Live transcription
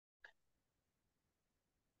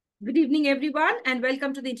Good evening, everyone, and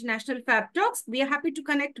welcome to the International Fabtalks. We are happy to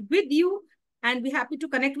connect with you, and we're happy to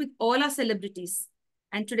connect with all our celebrities.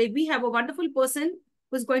 And today we have a wonderful person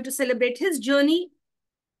who's going to celebrate his journey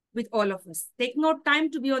with all of us. Taking out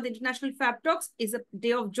time to be on the International Fabtalks is a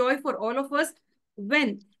day of joy for all of us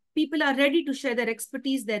when people are ready to share their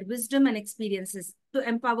expertise, their wisdom and experiences to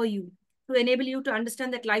empower you, to enable you to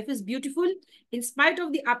understand that life is beautiful. In spite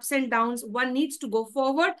of the ups and downs, one needs to go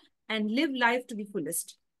forward and live life to the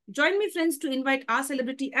fullest. Join me, friends, to invite our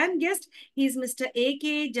celebrity and guest. He is Mr. A.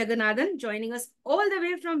 K Jagannathan, joining us all the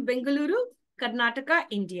way from Bangalore, Karnataka,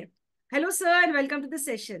 India. Hello, sir, and welcome to the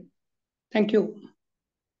session. Thank you.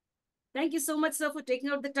 Thank you so much, sir, for taking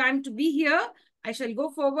out the time to be here. I shall go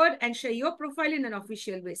forward and share your profile in an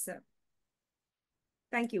official way, sir.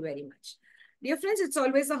 Thank you very much. Dear friends, it's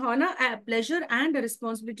always a honor, a pleasure, and a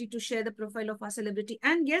responsibility to share the profile of our celebrity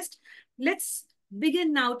and guest. Let's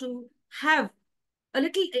begin now to have a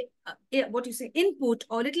little, input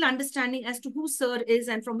or little understanding as to who sir is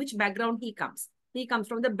and from which background he comes. He comes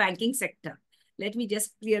from the banking sector. Let me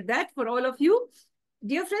just clear that for all of you.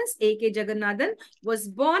 Dear friends, A. K Jagannathan was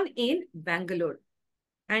born in Bangalore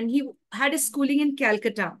and he had his schooling in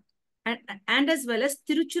Calcutta and as well as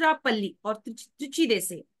Tiruchirapalli or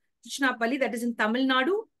Tiruchirapalli, that is in Tamil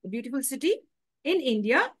Nadu, a beautiful city in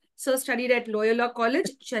India. Sir studied at Loyola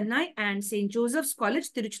College, Chennai and St. Joseph's College,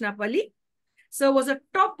 Tiruchirapalli. Sir was a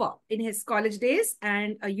topper in his college days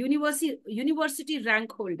and a university rank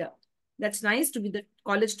holder. That's nice to be the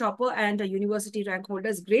college topper and a university rank holder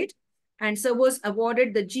is great. And Sir was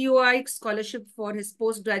awarded the GOI Scholarship for his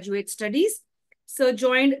postgraduate studies. Sir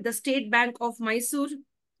joined the State Bank of Mysore,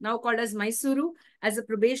 now called as Mysuru, as a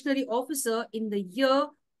probationary officer in the year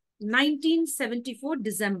 1974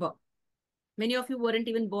 December. Many of you weren't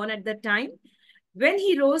even born at that time. When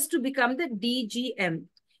he rose to become the DGM,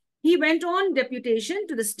 he went on deputation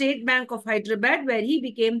to the State Bank of Hyderabad, where he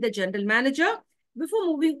became the general manager before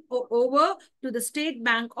moving over to the State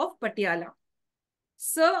Bank of Patiala.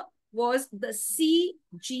 Sir was the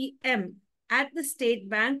CGM at the State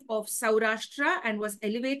Bank of Saurashtra and was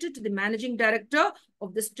elevated to the managing director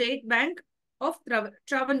of the State Bank of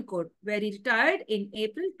Travancore, where he retired in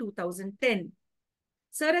April 2010.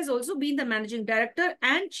 Sir has also been the managing director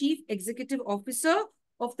and chief executive officer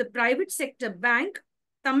of the private sector bank,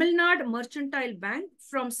 Tamilnad Mercantile Bank,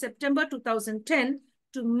 from September 2010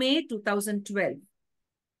 to May 2012.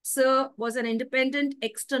 Sir was an independent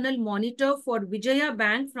external monitor for Vijaya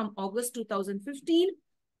Bank from August 2015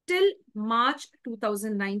 till March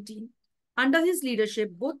 2019. Under his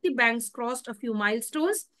leadership, both the banks crossed a few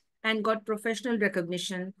milestones and got professional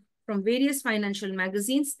recognition from various financial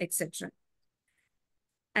magazines, etc.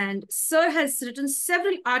 And Sir has written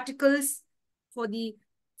several articles for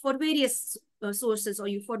various sources or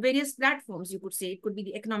for various platforms, you could say. It could be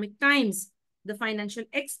the Economic Times, the Financial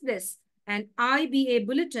Express, and IBA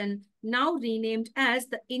Bulletin, now renamed as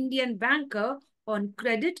the Indian Banker on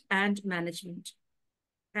Credit and Management.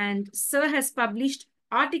 And Sir has published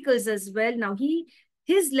articles as well. Now,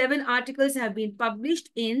 his 11 articles have been published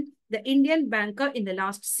in the Indian Banker in the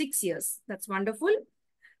last 6 years. That's wonderful.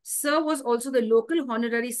 Sir was also the local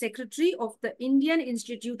honorary secretary of the Indian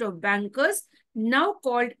Institute of Bankers, now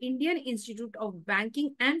called Indian Institute of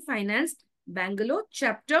Banking and Finance, Bangalore,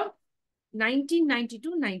 chapter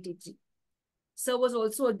 1992-93. Sir was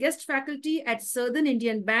also a guest faculty at Southern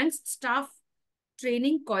Indian Bank's Staff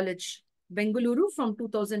Training College, Bengaluru, from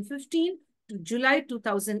 2015 to July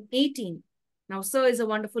 2018. Now, Sir is a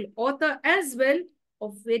wonderful author as well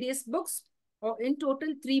of various books, or in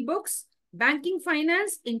total 3 books: Banking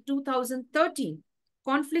Finance in 2013,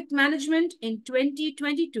 Conflict Management in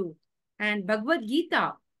 2022, and Bhagavad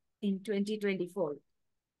Gita in 2024.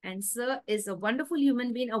 And Sir is a wonderful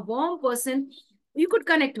human being, a warm person you could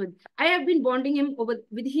connect with. I have been bonding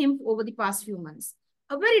with him over the past few months.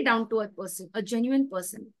 A very down-to-earth person, a genuine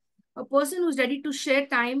person, a person who's ready to share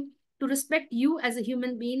time, to respect you as a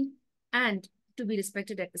human being, and to be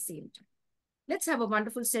respected at the same time. Let's have a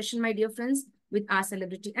wonderful session, my dear friends, with our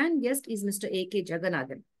celebrity and guest is Mr. A. K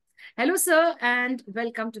Jagannathan. Hello, sir, and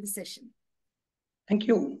welcome to the session. Thank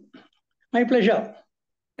you. My pleasure.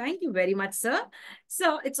 Thank you very much, sir.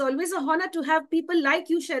 So it's always a honor to have people like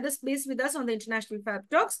you share the space with us on the International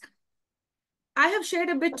Fabtalks. I have shared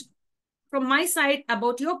a bit from my side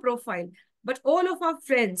about your profile, but all of our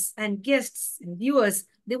friends and guests and viewers,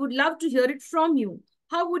 they would love to hear it from you.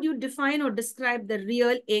 How would you define or describe the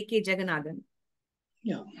real A. K Jagannathan?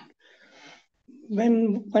 Yeah.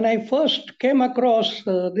 When I first came across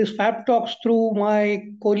this Fabtalks through my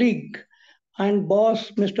colleague and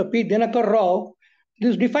boss, Mr. P. Dinakar Rao,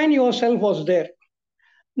 this define yourself was there.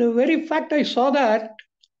 The very fact I saw that,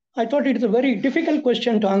 I thought it is a very difficult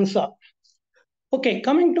question to answer. Okay,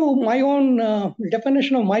 coming to my own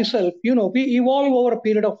definition of myself, we evolve over a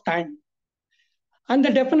period of time, and the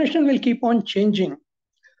definition will keep on changing.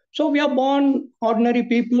 So we are born ordinary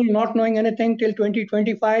people, not knowing anything till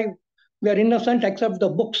 2025. We are innocent except the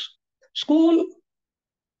books. School,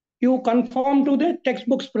 you conform to the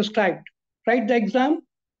textbooks prescribed. Write the exam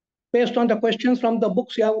based on the questions from the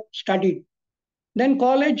books you have studied. Then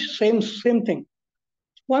college, same thing.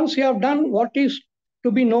 Once you have done what is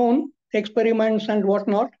to be known, experiments and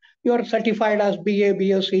whatnot, you are certified as BA,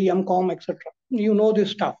 BSc, MCom, etc. You know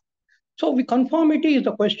this stuff. So conformity is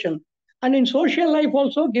the question. And in social life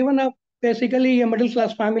also, given basically a middle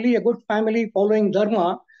class family, a good family following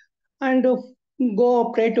dharma, and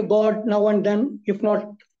go pray to God now and then, if not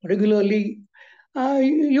regularly,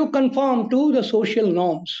 you conform to the social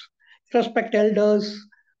norms. Respect elders,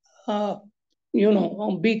 uh,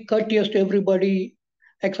 be courteous to everybody,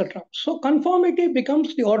 etc. So conformity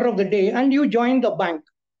becomes the order of the day, and you join the bank.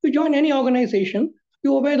 You join any organization,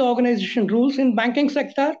 you obey the organization rules. In banking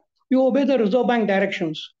sector, you obey the Reserve Bank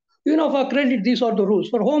directions. For credit, these are the rules.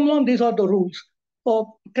 For home loan, these are the rules.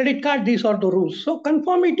 For credit card, these are the rules. So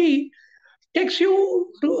conformity takes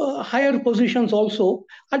you to higher positions also.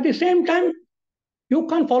 At the same time, you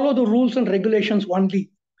can't follow the rules and regulations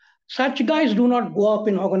only. Such guys do not go up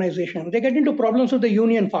in organization. They get into problems with the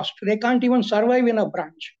union first. They can't even survive in a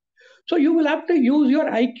branch. So you will have to use your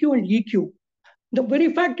IQ and EQ. The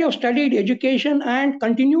very fact you have studied education and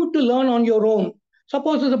continue to learn on your own.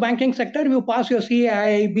 Suppose in the banking sector, you pass your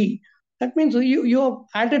CAIIB. That means you have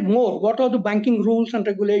added more. What are the banking rules and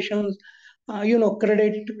regulations?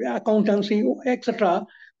 Credit, accountancy, etc.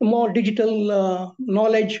 More digital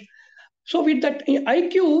knowledge. So with that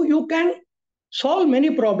IQ, you can solve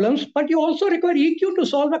many problems, but you also require EQ to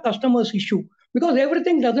solve a customer's issue because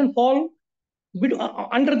everything doesn't fall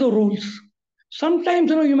under the rules. Sometimes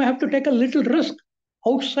you may have to take a little risk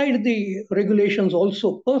outside the regulations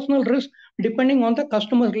also, personal risk depending on the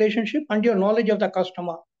customer relationship and your knowledge of the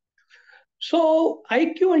customer. So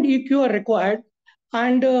IQ and EQ are required,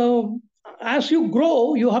 and as you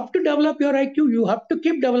grow, you have to develop your IQ. You have to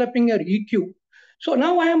keep developing your EQ. So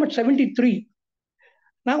now I am at 73.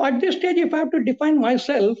 Now, at this stage, if I have to define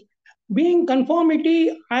myself, being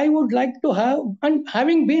conformity, I would like to have, and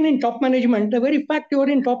having been in top management, the very fact you are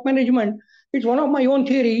in top management, it's one of my own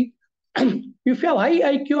theory. If you have high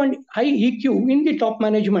IQ and high EQ in the top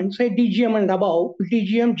management, say DGM and above,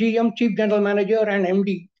 DGM, GM, Chief General Manager, and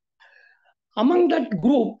MD, among that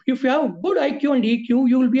group, if you have good IQ and EQ,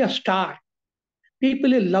 you will be a star.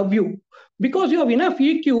 People will love you. Because you have enough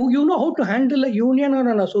EQ, you know how to handle a union or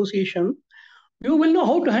an association. You will know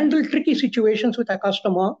how to handle tricky situations with a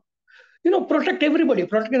customer. Protect everybody,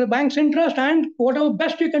 protect the bank's interest and whatever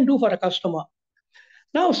best you can do for a customer.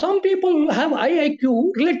 Now, some people have high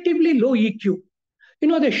IQ, relatively low EQ.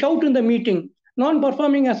 They shout in the meeting,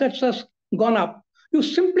 non-performing assets has gone up. You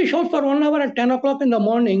simply shout for 1 hour at 10 o'clock in the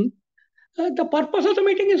morning, the purpose of the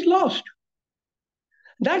meeting is lost.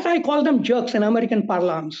 That I call them jerks in American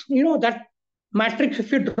parlance. That matrix,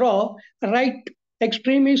 if you draw, right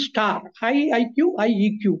extreme is star, high IQ, high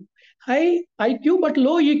EQ. High IQ but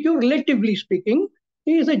low EQ, relatively speaking,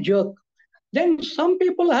 he is a jerk. Then some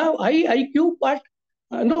people have high IQ but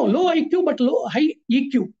no, low IQ but high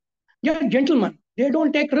EQ. They are gentlemen. They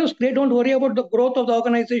don't take risks. They don't worry about the growth of the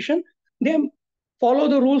organization. They follow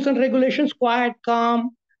the rules and regulations, quiet,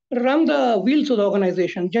 calm, run the wheels of the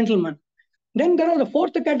organization, gentlemen. Then there are the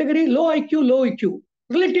fourth category, low IQ, low EQ,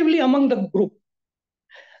 relatively among the group.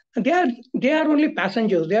 They are only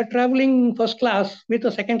passengers. They are traveling first class with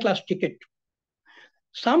a second class ticket.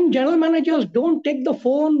 Some general managers don't take the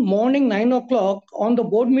phone morning 9 o'clock on the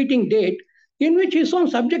board meeting date in which his own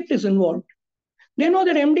subject is involved. They know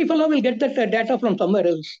that MD fellow will get that data from somewhere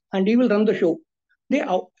else and he will run the show. They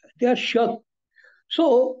are sure.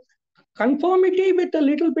 So conformity with a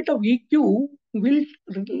little bit of EQ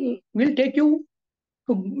will take you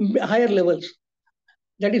to higher levels.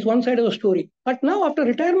 That is one side of the story. But now after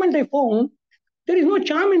retirement, I found there is no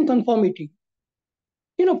charm in conformity.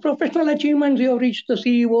 Professional achievements, you have reached the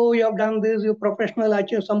CEO, you have done this, your professional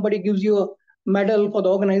achievement, somebody gives you a medal for the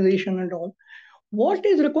organization and all. What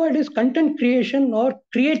is required is content creation or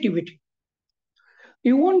creativity.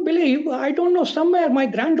 You won't believe, I don't know, somewhere my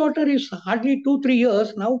granddaughter is hardly 2-3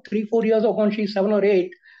 years, now 3-4 years ago, she's 7 or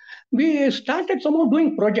 8. We started somehow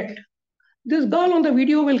doing project. This girl on the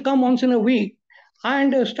video will come once in a week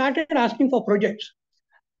and started asking for projects.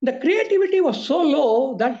 The creativity was so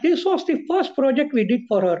low that this was the first project we did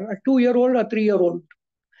for her, a 2-year-old or 3-year-old.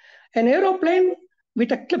 An aeroplane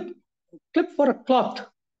with a clip for a cloth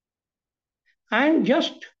and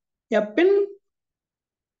just a pin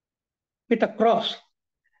with a cross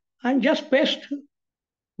and just paste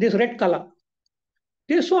this red color.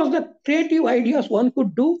 This was the creative ideas one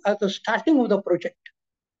could do at the starting of the project.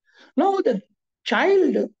 Now the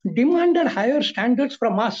child demanded higher standards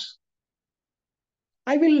from us.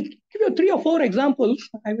 I will give you 3 or 4 examples.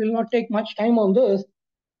 I will not take much time on this.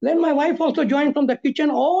 Then my wife also joined from the kitchen.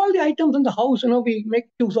 All the items in the house, we make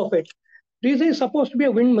use of it. This is supposed to be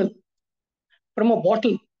a windmill from a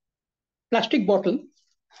bottle, plastic bottle.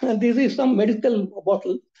 And this is some medical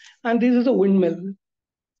bottle. And this is a windmill.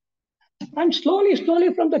 And slowly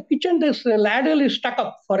from the kitchen, this ladle is stuck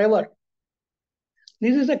up forever.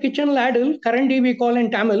 This is a kitchen ladle, Karandi we call in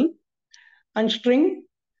Tamil, and string,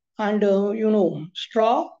 and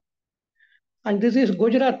straw. And this is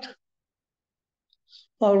Gujarat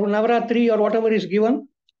or Navaratri or whatever is given,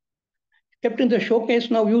 kept in the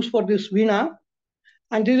showcase, now used for this veena.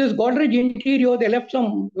 And this is Godrej interior. They left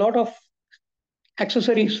some lot of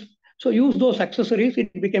accessories. So use those accessories,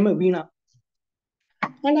 it became a veena.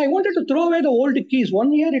 And I wanted to throw away the old keys.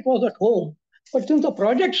 1 year it was at home. But since the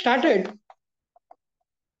project started,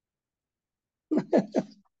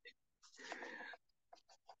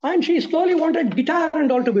 and she slowly wanted guitar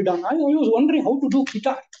and all to be done. I was wondering how to do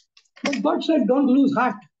guitar. But God said, don't lose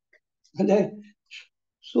heart.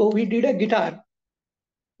 So we did a guitar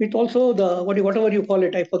with also the, whatever you call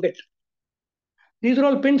it, I forget. These are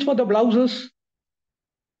all pins for the blouses.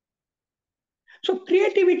 So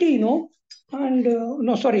creativity, and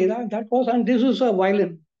no, sorry, that was, and this is a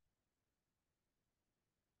violin.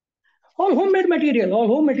 All homemade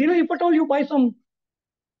material, If at all you buy some,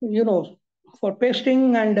 for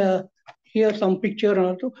pasting and here some picture and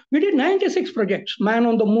also. We did 96 projects, man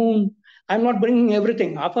on the moon. I'm not bringing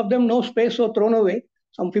everything. Half of them no space, so thrown away.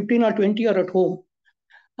 Some 15 or 20 are at home.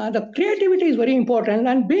 The creativity is very important.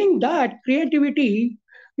 And being that creativity,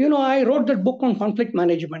 I wrote that book on conflict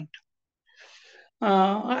management.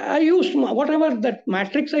 I used whatever that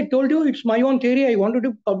matrix I told you, it's my own theory. I wanted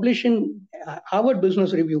to publish in Harvard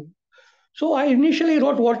Business Review. So I initially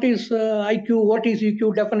wrote what is IQ, what is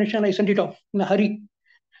EQ definition. I sent it off in a hurry.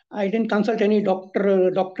 I didn't consult any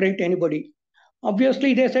doctorate, anybody.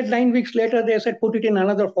 Obviously, they said 9 weeks later, they said put it in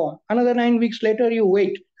another form. Another 9 weeks later, you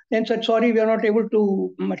wait. Then said, sorry, we are not able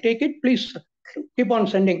to take it. Please keep on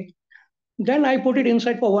sending. Then I put it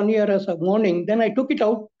inside for 1 year as a warning. Then I took it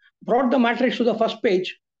out, brought the matrix to the first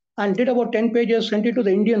page and did about 10 pages, sent it to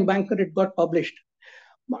the Indian banker. It got published.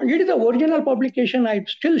 It is the original publication. I'm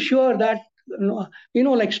still sure that,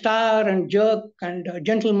 like Star and Jerk and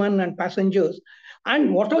Gentleman and Passengers.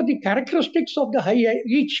 And what are the characteristics of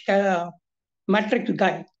each matrix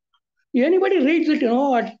guy? Anybody reads it,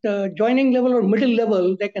 at joining level or middle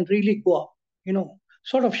level, they can really go up,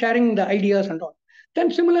 sort of sharing the ideas and all.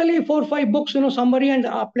 Then similarly, 4 or 5 books, summary and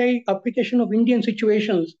application of Indian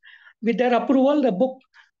situations. With their approval, the book,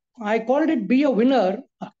 I called it Be a Winner,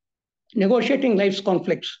 Negotiating Life's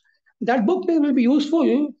Conflicts. That book will be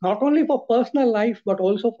useful not only for personal life, but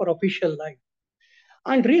also for official life.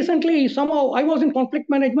 And recently, somehow, I was in conflict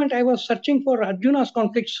management. I was searching for Arjuna's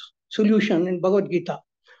conflict solution in Bhagavad Gita.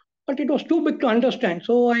 But it was too big to understand.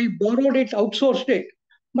 So I borrowed it, outsourced it.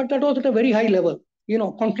 But that was at a very high level.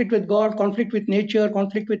 Conflict with God, conflict with nature,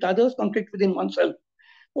 conflict with others, conflict within oneself.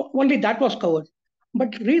 Only that was covered.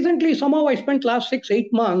 But recently, somehow I spent last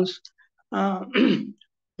 6-8 months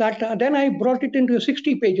then I brought it into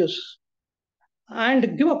 60 pages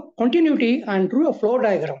and give a continuity and drew a flow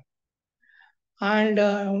diagram. And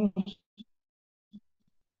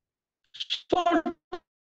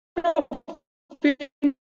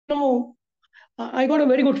I got a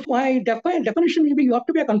very good, my definition will be you have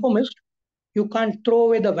to be a conformist. You can't throw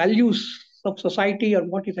away the values of society or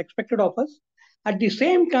what is expected of us. At the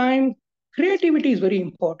same time, creativity is very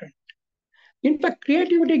important. In fact,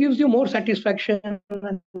 creativity gives you more satisfaction.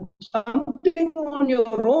 Something on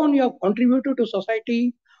your own you have contributed to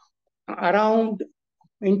society around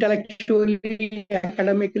intellectually,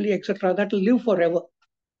 academically, etc. That will live forever.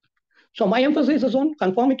 So my emphasis is on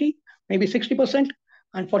conformity, maybe 60%,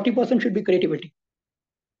 and 40% should be creativity.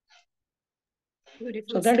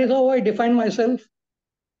 Beautiful. So that is how I define myself.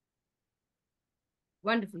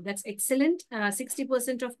 Wonderful. That's excellent.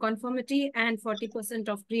 60% of conformity and 40%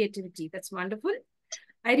 of creativity. That's wonderful.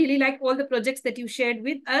 I really like all the projects that you shared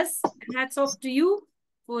with us. Hats off to you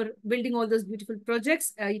for building all those beautiful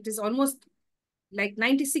projects. It is almost like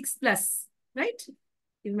 96 plus, right?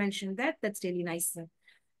 You mentioned that. That's really nice, sir.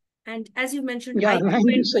 And as you mentioned, yeah, IQ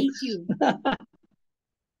 96. and EQ.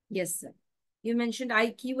 Yes, sir. You mentioned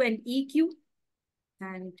IQ and EQ.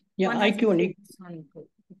 And yeah, IQ and EQ.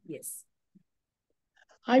 Yes.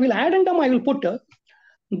 I will add and I will put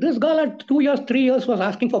This girl at 2 years, 3 years was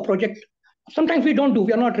asking for project. Sometimes we don't do,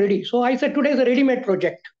 we are not ready. So I said, today is a ready-made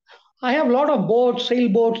project. I have a lot of boats,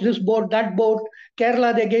 sailboats, this boat, that boat.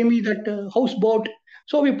 Kerala, they gave me that houseboat.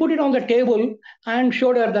 So we put it on the table and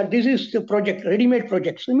showed her that this is the project, ready-made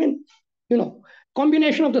projects. I mean,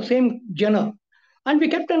 combination of the same genre. And we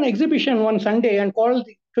kept an exhibition one Sunday and called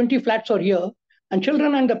 20 flats are here. And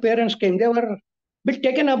children and the parents came. They were a bit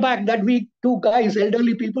taken aback that we two guys,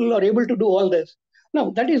 elderly people, are able to do all this. Now,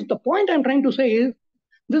 that is the point I'm trying to say is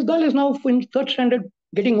this girl is now in third standard,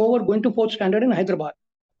 getting over, going to fourth standard in Hyderabad.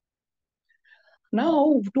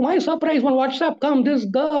 Now, to my surprise, when WhatsApp comes, this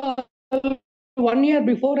girl 1 year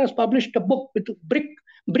before has published a book with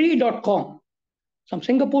Bree.com, some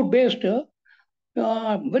Singapore-based,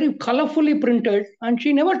 very colorfully printed, and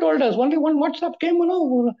she never told us. Only when WhatsApp came,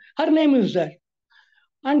 her name is there.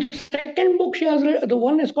 And second book she has read, the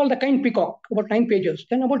one is called The Kind Peacock, about 9 pages.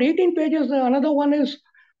 Then about 18 pages, another one is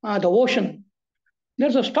The Ocean.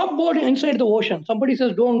 There's a stop board inside the ocean. Somebody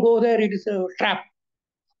says, don't go there, it is a trap.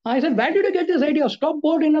 I said, where did you get this idea? Stop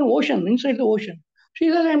board in an ocean, inside the ocean. She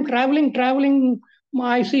says, I'm traveling,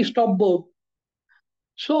 I see stop board.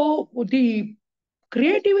 So the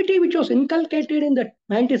creativity which was inculcated in the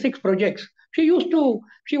 96 projects, she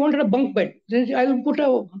wanted a bunk bed. I'll put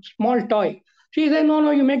a small toy. She said, no,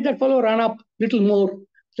 you make that fellow run up little more,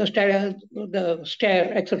 the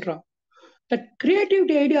stair, etc. The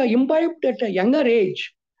creativity idea imbibed at a younger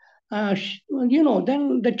age, then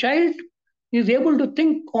the child is able to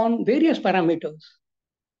think on various parameters.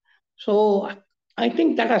 So I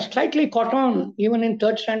think that has slightly caught on even in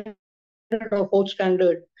third standard or fourth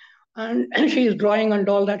standard. And she is drawing and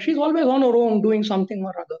all that. She's always on her own doing something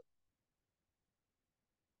or other.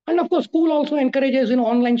 And of course, school also encourages,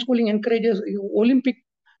 online schooling encourages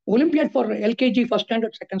Olympiad for LKG, first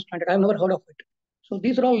standard, second standard. I've never heard of it. So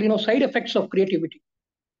these are all, side effects of creativity.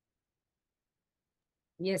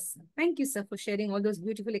 Yes. Thank you, sir, for sharing all those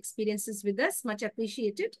beautiful experiences with us. Much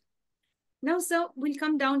appreciated. Now, sir, we'll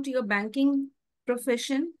come down to your banking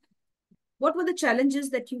profession. What were the challenges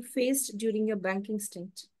that you faced during your banking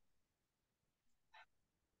stint?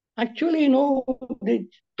 Actually,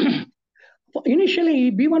 initially,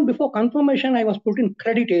 even before confirmation, I was put in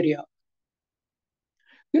credit area.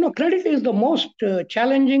 Credit is the most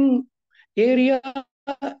challenging area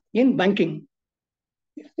in banking.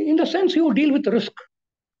 In the sense, you deal with risk,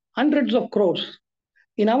 hundreds of crores.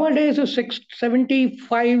 In our days,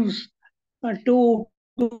 675s to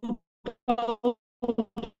 2000,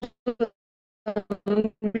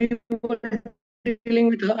 dealing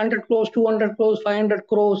with 100 crores, 200 crores, 500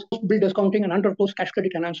 crores, bill discounting, and 100 crores cash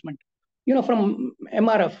credit enhancement. From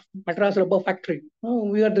MRF, Madras Rubber Factory,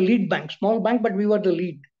 we are the lead bank, small bank, but we were the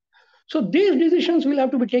lead. So these decisions will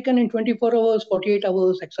have to be taken in 24 hours, 48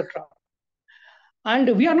 hours, etc. And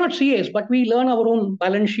we are not CAs, but we learn our own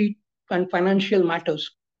balance sheet and financial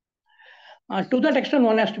matters. To that extent,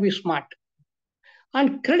 one has to be smart.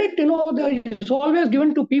 And credit, is always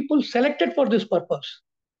given to people selected for this purpose.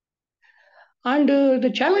 And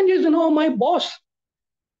the challenge is, my boss,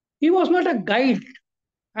 he was not a guide.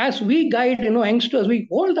 As we guide, youngsters, we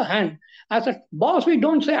hold the hand. As a boss, we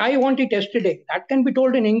don't say, I want it yesterday. That can be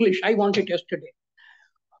told in English, I want it yesterday.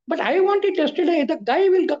 But I want it yesterday, the guy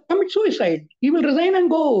will commit suicide. He will resign and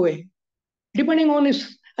go away, depending on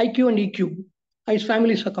his IQ and EQ, his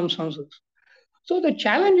family circumstances. So the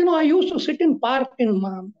challenge, I used to sit in park in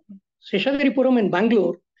Seshagaripuram in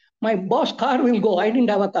Bangalore. My boss car will go. I didn't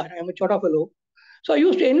have a car. I'm a chota fellow. So I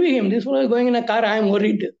used to envy him. This was going in a car. I am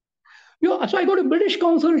worried. So I go to British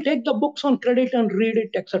Council, take the books on credit and read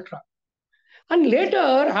it, etc. And later,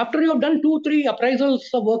 after you have done 2-3 appraisals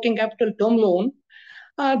of working capital term loan,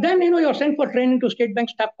 then you're sent for training to State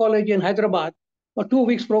Bank Staff College in Hyderabad for 2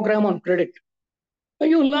 weeks program on credit.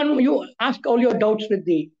 You learn, you ask all your doubts with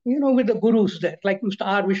the gurus there, like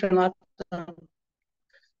Mr.A, Vishwanath.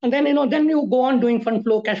 And then, then you go on doing fund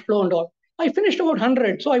flow, cash flow and all. I finished about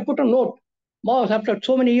 100. So I put a note. Boss, after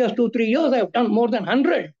so many years, 2-3 years, I have done more than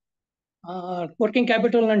 100. Working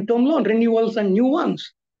capital and term loan renewals and new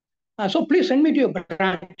ones. So please send me to your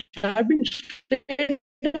branch. I've been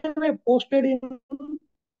posted in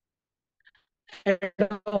head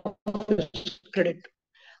office credit.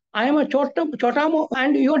 I am a chotamo,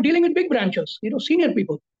 and you are dealing with big branches, senior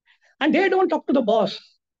people, and they don't talk to the boss.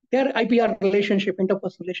 Their IPR relationship,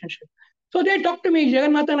 interpersonal relationship. So they talk to me,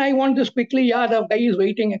 Jagannathan, I want this quickly. Yeah, the guy is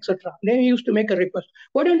waiting, etc. They used to make a request.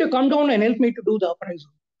 Why don't you come down and help me to do the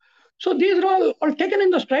appraisal? So these are all taken in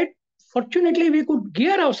the stride. Fortunately, we could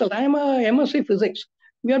gear ourselves. I am a MSc physics.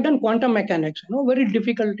 We have done quantum mechanics, very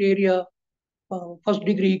difficult area. First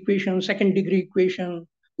degree equation, second degree equation,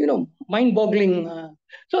 mind-boggling.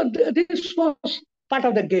 So this was part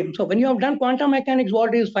of the game. So when you have done quantum mechanics,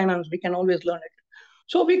 what is finance? We can always learn it.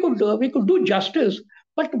 So we could do justice.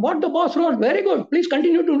 But what the boss wrote, very good. Please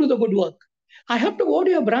continue to do the good work. I have to go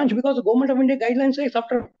to a branch because the Government of India guidelines says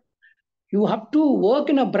after you have to work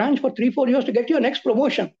in a branch for 3-4 years to get your next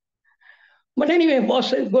promotion. But anyway, boss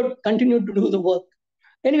says, good, continue to do the work.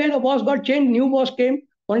 Anyway, the boss got changed, new boss came.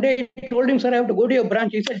 One day I told him, sir, I have to go to your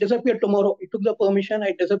branch. He said, disappear tomorrow. He took the permission.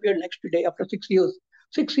 I disappeared next day after 6 years.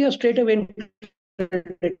 6 years straight away in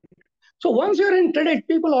credit. So once you're in credit,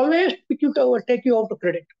 people always pick you to take you out to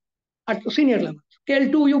credit at the senior level.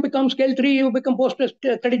 Scale 2, you become scale 3, you become post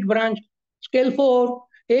credit branch. Scale 4,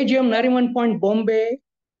 AGM, Nariman Point, Bombay.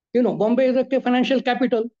 Bombay is a financial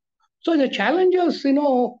capital. So the challenges,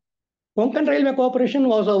 Konkan Railway Corporation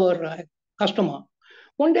was our customer.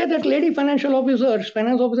 One day that lady finance officer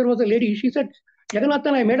was a lady. She said,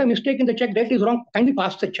 Jagannathan, I made a mistake in the check. That is wrong. Kindly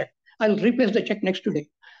pass the check. I'll replace the check next day.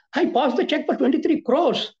 I passed the check for 23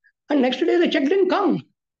 crores. And next day the check didn't come.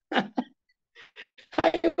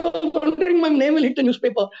 I was wondering my name will hit the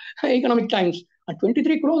newspaper, Economic Times. And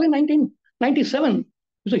 23 crores in 1997.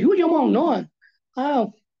 It's a huge amount, no?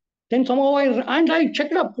 Then somehow I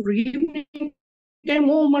checked up. Came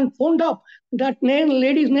home and phoned up that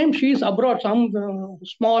lady's name. She's abroad, some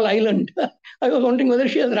small island. I was wondering whether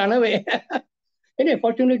she has run away. Anyway,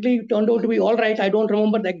 fortunately, it turned out to be all right. I don't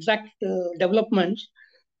remember the exact developments.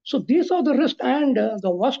 So these are the risks, and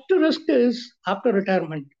the worst risk is after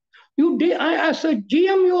retirement. As a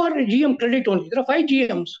GM, you are a GM credit only. There are 5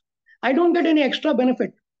 GMs. I don't get any extra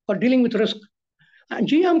benefit for dealing with risk.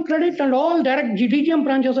 GM credit and all direct DGM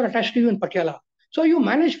branches are attached to you in Patiala. So you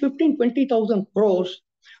manage 15, 20,000 crores.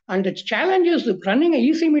 And the challenge is running an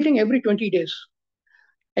EC meeting every 20 days.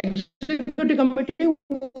 Executive committee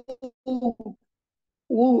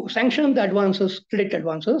who sanction the advances, credit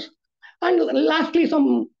advances. And lastly,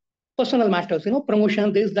 some personal matters,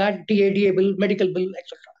 promotion, this, that, DA bill, medical bill,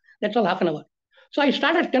 etc. That's all half an hour. So I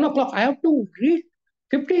start at 10 o'clock. I have to read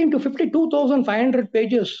 50 into 52,500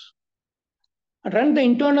 pages. Run the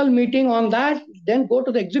internal meeting on that, then go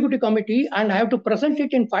to the executive committee, and I have to present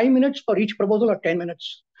it in 5 minutes for each proposal or 10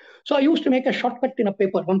 minutes. So I used to make a shortcut in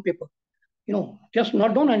one paper, just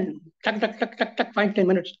not done and tuck, 5-10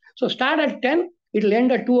 minutes. So start at 10, it'll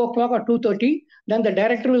end at 2 o'clock or 2:30. Then the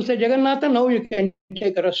director will say, Jagannathan, now you can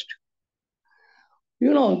take a rest.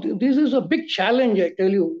 This is a big challenge, I tell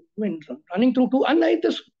you. I mean, running through two, and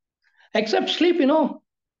this, except sleep,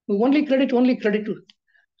 only credit.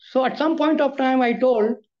 So at some point of time, I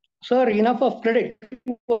told, sir, enough of credit.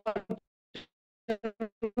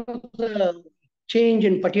 Change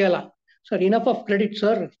in Patiala. Sir, enough of credit,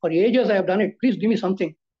 sir. For ages I have done it. Please give me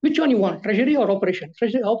something. Which one you want, treasury or operation?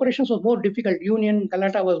 Treasury operations was more difficult. Union,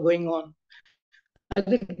 Calcutta was going on. I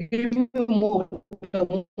said, give me more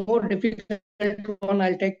difficult one,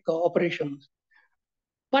 I'll take operations.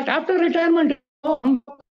 But after retirement,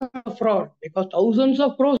 fraud, because thousands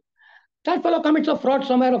of crores. That fellow commits a fraud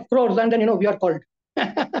somewhere of crores, and then, we are called.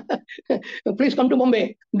 Please come to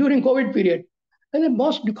Bombay during COVID period. And then,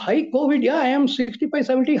 boss, high COVID, yeah, I am 65,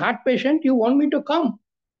 70, heart patient. You want me to come?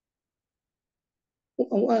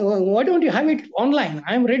 Why don't you have it online?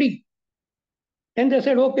 I am ready. Then they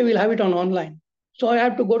said, okay, we'll have it on online. So I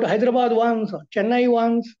have to go to Hyderabad once or Chennai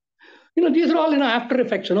once. These are all, after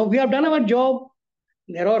effects. We have done our job.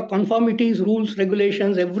 There are conformities, rules,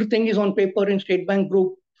 regulations. Everything is on paper in State Bank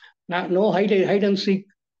Group. No hide and seek.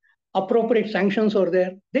 Appropriate sanctions are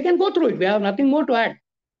there. They can go through it. We have nothing more to add.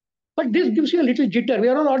 But this gives you a little jitter. We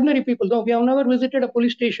are all ordinary people. No, we have never visited a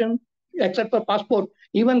police station except for passport.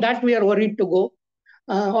 Even that we are worried to go.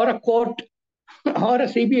 Or a court or a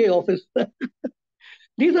CBI office.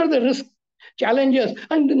 These are the risk challenges.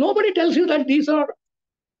 And nobody tells you that these are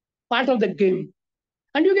part of the game.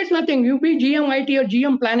 And you get nothing. You be GM IT or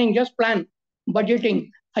GM planning, just plan. Budgeting.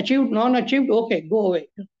 Achieved, non-achieved, okay, go away.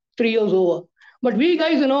 3 years over. But we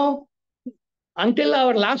guys, until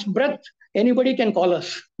our last breath, anybody can call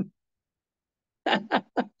us.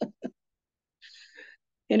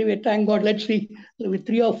 Anyway, thank God. Let's see. With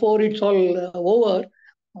 3 or 4, it's all over.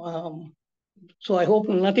 So I hope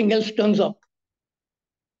nothing else turns up.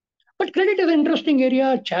 But credit is an interesting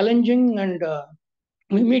area, challenging, and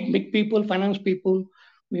we meet big people, finance people.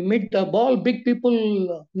 We meet big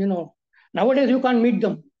people, Nowadays, you can't meet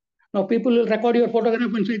them. Now, people will record your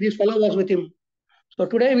photograph and say, this fellow was with him. So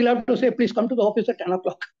today, we'll have to say, please come to the office at 10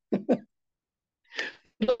 o'clock.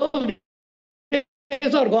 Those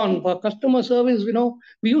days are gone. For customer service,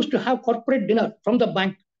 we used to have corporate dinner from the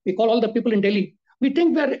bank. We call all the people in Delhi. We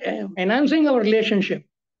think we're enhancing our relationship.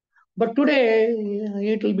 But today,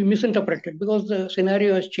 it will be misinterpreted because the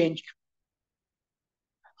scenario has changed.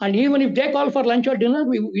 And even if they call for lunch or dinner,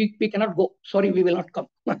 we cannot go. Sorry, we will not come.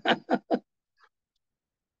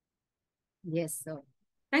 Yes, sir.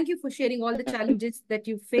 Thank you for sharing all the challenges that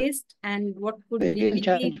you faced and what could really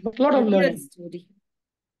be But a lot a of real learning. story.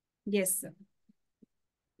 Yes, sir.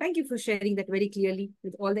 Thank you for sharing that very clearly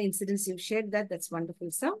with all the incidents you've shared. That's wonderful,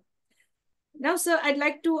 sir. Now, sir, I'd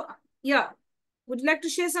like to, would you like to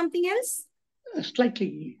share something else?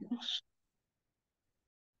 Slightly.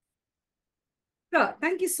 Sure.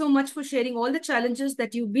 Thank you so much for sharing all the challenges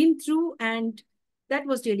that you've been through. And that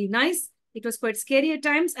was really nice. It was quite scary at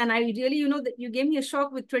times. And I really, that you gave me a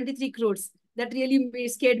shock with 23 crores. That really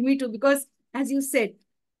scared me too, because as you said,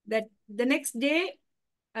 that the next day,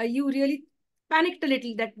 you really panicked a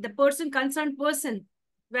little that the concerned person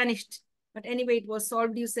vanished. But anyway, it was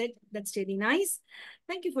solved, you said. That's really nice.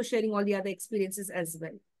 Thank you for sharing all the other experiences as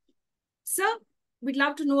well. Sir, we'd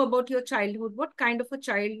love to know about your childhood. What kind of a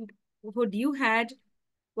childhood you had?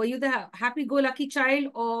 Were you the happy-go-lucky child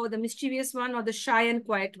or the mischievous one or the shy and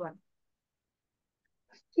quiet one?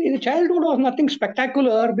 See, the childhood was nothing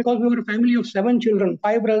spectacular because we were a family of 7 children,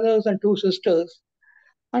 5 brothers and 2 sisters.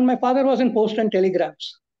 And my father was in post and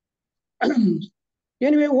telegraphs.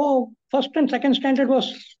 Anyway, first and second standard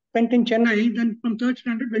was spent in Chennai. Then from third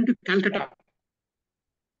standard went to Calcutta.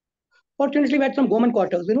 Fortunately, we had some government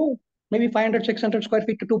quarters, maybe 500, 600 square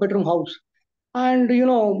feet to 2-bedroom house. And,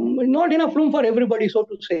 not enough room for everybody, so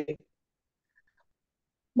to say.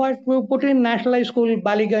 But we put in National High School,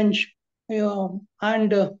 Baliganj,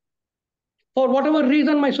 and for whatever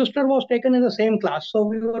reason, my sister was taken in the same class. So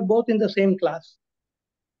we were both in the same class.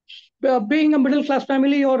 Being a middle class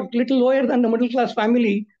family or little lower than the middle class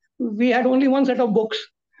family, we had only one set of books.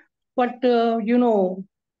 But,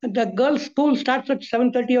 the girls' school starts at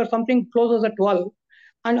 7:30 or something, closes at 12.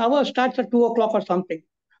 And ours starts at 2 o'clock or something.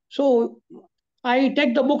 So I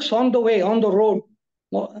take the books on the way, on the road.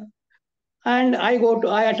 And I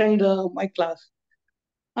attend my class.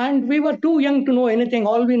 And we were too young to know anything.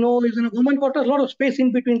 All we know is in a government quarters, a lot of space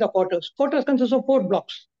in between the quarters. Quarters consists of 4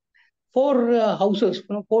 blocks, 4 houses,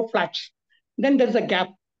 4 flats. Then there's a gap,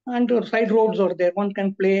 and side roads are there. One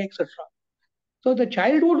can play, etc. So the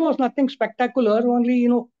childhood was nothing spectacular. Only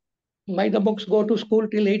by the books, go to school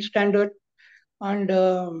till 8th standard, and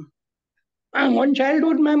one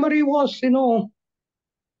childhood memory was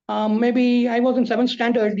maybe I was in 7th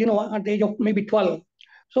standard. At the age of maybe 12.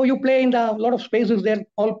 So you play in a lot of spaces there.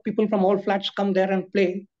 All people from all flats come there and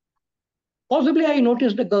play. Possibly I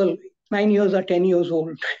noticed a girl, 9 years or 10 years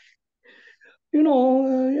old.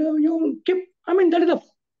 You keep, that is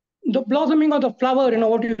the blossoming of the flower,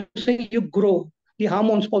 what you say, you grow. The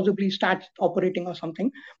hormones possibly start operating or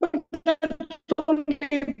something. But that's only,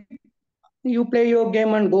 you play your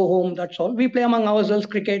game and go home, that's all. We play among ourselves,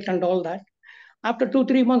 cricket and all that. After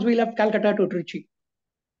 2-3 months, we left Calcutta to Trichy.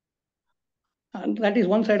 And that is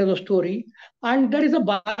one side of the story. And there is a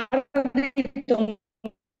Bharati.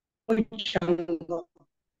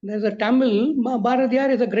 There's a Tamil,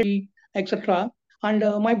 Bharatiyar is a great, etc. And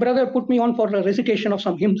my brother put me on for a recitation of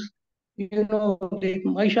some hymns, the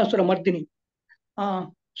Mahishasura Mardini.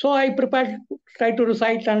 So I tried to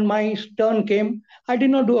recite, and my turn came. I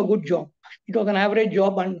did not do a good job. It was an average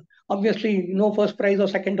job, and obviously no first prize or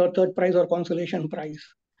second or third prize or consolation prize.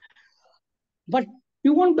 But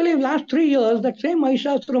you won't believe, last 3 years, that same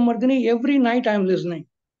Mahishasura Mardini, every night I'm listening.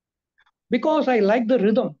 Because I like the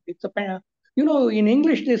rhythm. It's in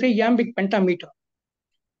English they say iambic pentameter.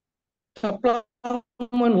 The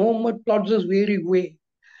plowman homeward plods his weary way.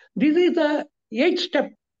 This is the 8th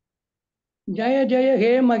step. Jaya Jaya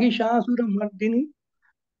He Mahishasura Mardini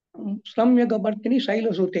Samyaga Bhartini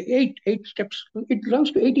Sailasute. Eight steps. It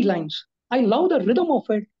runs to 80 lines. I love the rhythm of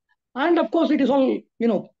it. And of course, it is all,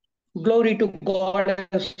 glory to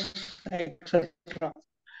Goddess, etc.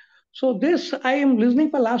 So this I am listening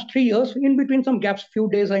for last 3 years. In between some gaps, few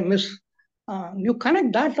days I miss. You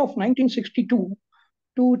connect that of 1962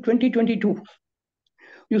 to 2022.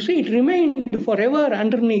 You see, it remained forever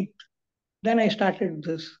underneath. Then I started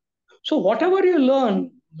this. So whatever you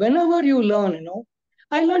learn, whenever you learn,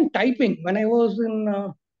 I learned typing when I was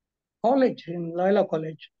in college, in Loyola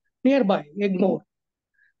College, nearby, Egmore.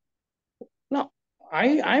 Now,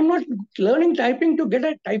 I'm not learning typing to get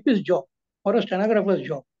a typist job or a stenographer's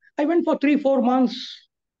job. I went for 3-4 months.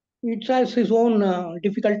 It has its own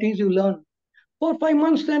difficulties you learn. 4-5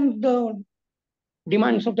 months, then the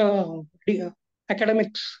demands of the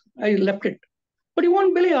academics, I left it. But you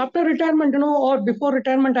won't believe, after retirement, or before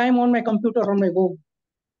retirement, I'm on my computer on my home.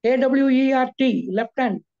 AWERT, left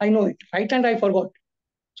hand, I know it. Right hand, I forgot.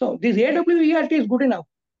 So this AWERT is good enough.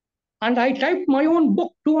 And I typed my own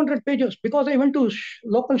book, 200 pages, because I went to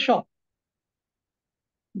local shop.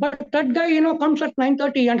 But that guy, comes at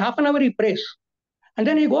 9:30 and half an hour he prays. And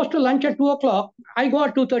then he goes to lunch at 2 o'clock. I go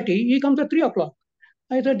at 2:30. He comes at 3 o'clock.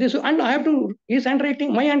 I said this, and I have to, his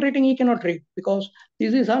handwriting, my handwriting, he cannot read because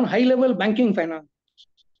this is on high level banking finance.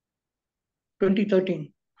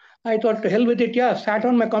 2013. I thought, to hell with it. Yeah, sat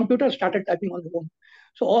on my computer, started typing on my own.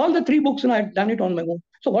 So all the three books, I've done it on my own.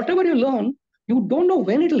 So whatever you learn, you don't know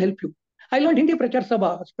when it will help you. I learned Hindi Prachar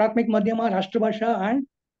Sabha, Pratmik Madhyama, Rashtrabhasha, and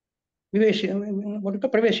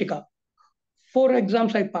Praveshika. 4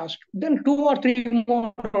 exams I passed. Then 2 or 3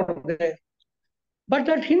 more are there. But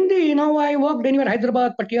that Hindi, I worked anywhere,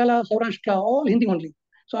 Hyderabad, Patiala, Saurashtra, all Hindi only.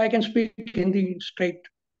 So I can speak Hindi straight.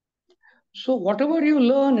 So whatever you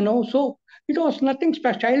learn, so it was nothing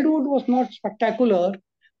special. Childhood was not spectacular.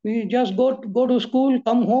 We just go to school,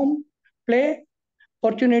 come home, play.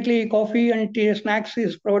 Fortunately, coffee and tea, snacks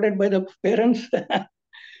is provided by the parents.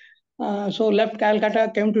 So left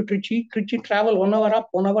Calcutta, came to Trichy. Trichy travel 1 hour up,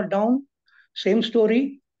 1 hour down. Same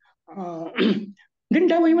story. Didn't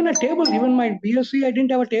have even a table. Even my BSc, I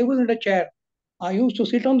didn't have a table and a chair. I used to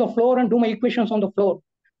sit on the floor and do my equations on the floor.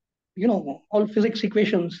 All physics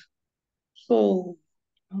equations. So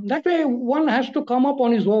that way, one has to come up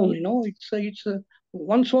on his own. It's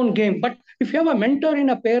one's own game. But if you have a mentor in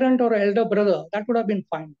a parent or an elder brother, that would have been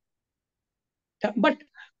fine. But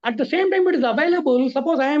at the same time, it is available.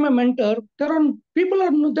 Suppose I am a mentor. There are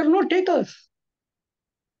no takers.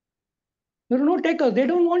 There are no takers. They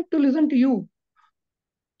don't want to listen to you.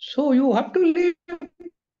 So you have to leave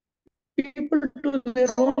people to their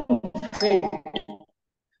own fate.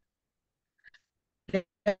 They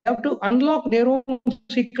have to unlock their own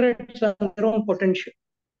secrets and their own potential.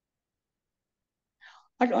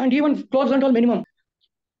 And even close until minimum.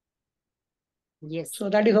 Yes. So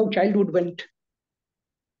that is how childhood went.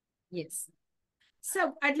 Yes.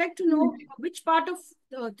 So I'd like to know which part of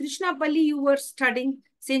Tiruchirapalli you were studying,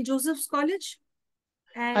 St. Joseph's College?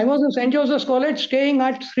 And I was in St. Joseph's College staying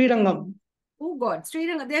at Srirangam. Oh God,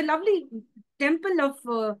 Srirangam, they're lovely temple of,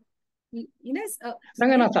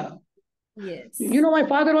 Ranganatha. Yes. My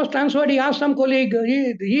father was transferred. He asked some colleague,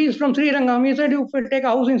 he is from Srirangam. He said, you take a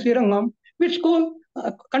house in Srirangam. Which school?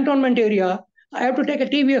 Cantonment area. I have to take a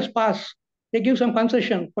TVS pass. They give some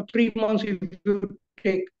concession for 3 months if you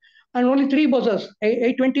take. And only 3 buses,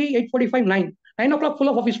 8:20, 8:45, 9. 9 o'clock full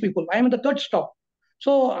of office people. I am at the third stop.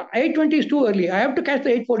 So 8:20 is too early. I have to catch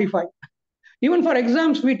the 8:45. Even for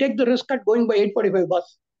exams, we take the risk at going by 8:45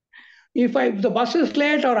 bus. If the bus is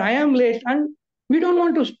late or I am late, and we don't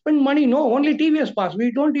want to spend money, no, only TVS pass.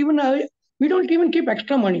 We don't even keep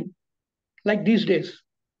extra money like these days.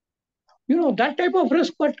 That type of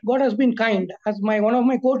risk, but God has been kind. As one of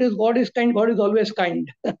my quote is, God is kind, God is always kind.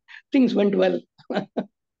 Things went well.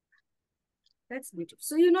 That's beautiful.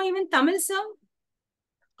 So even Tamil, sir?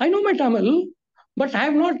 I know my Tamil, but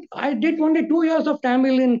I did only 2 years of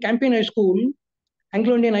Tamil in Campaign High School,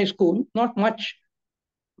 Anglo-Indian High School, not much.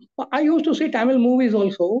 I used to see Tamil movies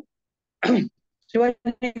also. Shivaji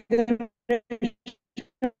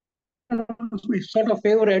is sort of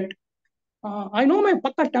favorite. I know my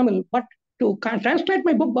Pakka Tamil, but to translate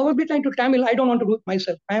my book Bhagavad Gita into Tamil, I don't want to do it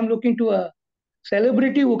myself. I am looking to a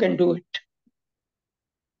celebrity who can do it.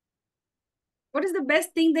 What is the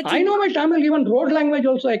best thing that I know my Tamil, even road language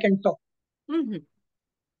also I can talk.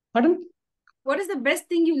 Pardon? What is the best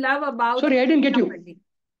thing you love about Sorry, I didn't get you.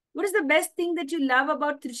 What is the best thing that you love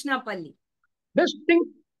about Tiruchirapalli? Best thing?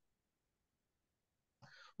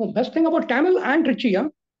 Oh, best thing about Tamil and Trichy, huh?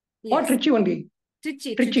 Yes. Or Trichy only?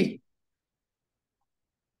 Trichy.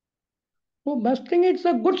 Oh, best thing, it's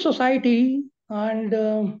a good society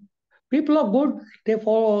and people are good. They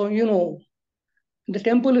follow, the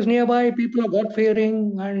temple is nearby, people are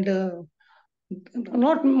God-fearing and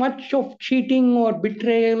not much of cheating or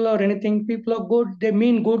betrayal or anything. People are good, they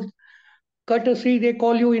mean good. Courtesy, they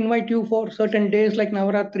call you, invite you for certain days like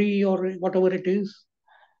Navaratri or whatever it is.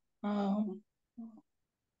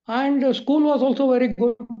 And school was also very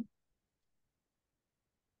good.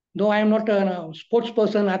 Though I am not a sports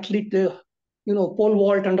person, athlete, pole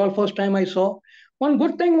vault and all, first time I saw. One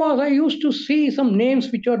good thing was I used to see some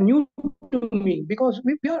names which are new to me because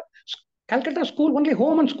we are Calcutta school, only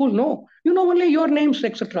home and school, no. Only your names,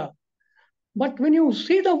 etc. But when you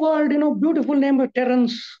see the world, beautiful name of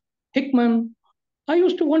Terence, Hickman, I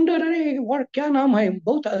used to wonder, hey, what kya naam hai?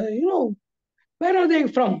 Both, where are they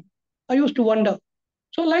from? I used to wonder.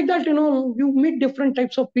 So like that, you meet different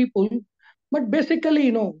types of people, but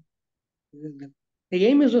basically, the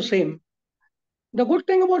aim is the same. The good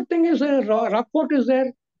thing about thing is Rockport is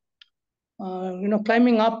there,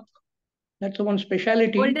 climbing up. That's the one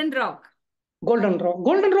speciality. Golden Rock. Golden Rock.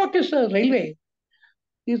 Golden Rock is a railway.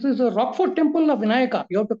 This is a Rockford temple of Vinayaka.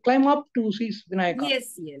 You have to climb up to see Vinayaka.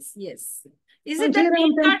 Yes, yes, yes. Is And it the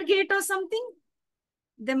main Sriram guard gate or something?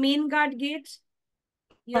 The main guard gate?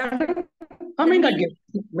 You have to, main guard gate.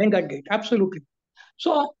 Main guard gate. Absolutely.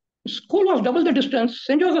 So school was double the distance.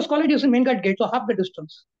 St. Joseph's College is in main guard gate, so half the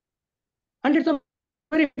distance. And it's a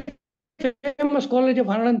very famous college of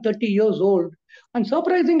 130 years old. And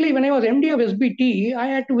surprisingly, when I was MD of SBT, I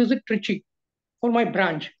had to visit Trichy for my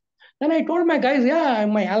branch. Then I told my guys, yeah,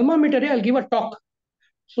 my alma mater, I'll give a talk.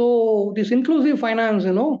 So this inclusive finance,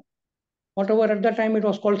 whatever at that time it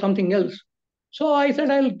was called something else. So I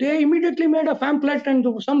said, they immediately made a pamphlet and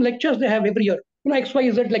some lectures they have every year,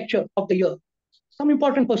 XYZ lecture of the year, some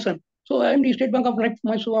important person. So I'm the State Bank of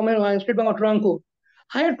Mysore, State Bank of Travancore.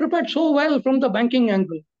 I had prepared so well from the banking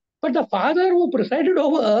angle. But the father who presided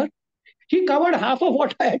over, he covered half of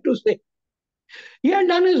what I had to say. He had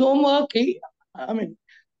done his homework.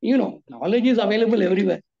 Knowledge is available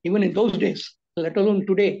everywhere, even in those days, let alone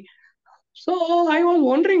today. So I was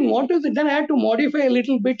wondering what is it. Then I had to modify a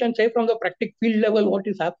little bit and say from the practical field level what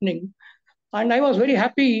is happening. And I was very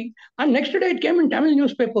happy. And next day it came in Tamil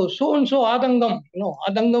newspaper. So and so Adangam.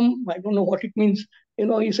 Adangam, I don't know what it means.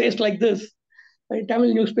 He says like this. In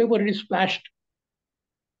Tamil newspaper, it is splashed.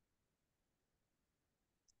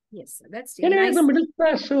 Yes, that's Anyway, nice. the middle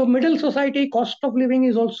class, middle society, cost of living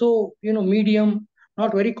is also, medium,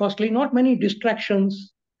 not very costly, not many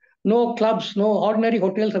distractions, no clubs, no ordinary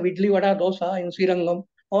hotels of idli, vada, dosa in Srirangam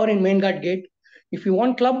or in Main Guard Gate. If you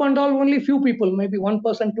want club and all, only few people, maybe 1%,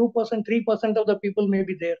 2%, 3% of the people may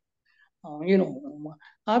be there.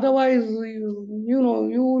 Otherwise,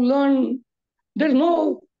 you learn, there's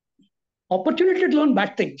no opportunity to learn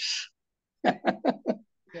bad things.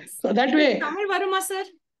 Yes. So that way. Tamil varuma, sir?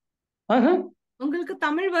 உங்களுக்கு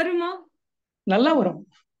தமிழ் வருமா? நல்லா வரும்.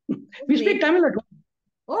 We speak Tamil at home.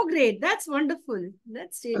 Oh, great. That's wonderful.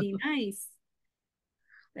 That's really nice.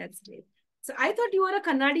 That's great. So I thought you were a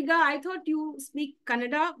Kannadiga. I thought you speak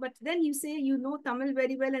Kannada, but then you say you know Tamil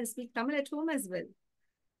very well and speak Tamil at home as well.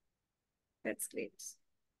 That's great.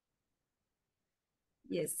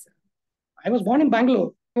 Yes. I was born in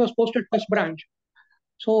Bangalore. I was posted first branch.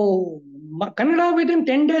 So Kannada, within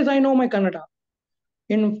 10 days, I know my Kannada.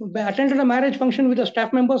 Attended a marriage function with the staff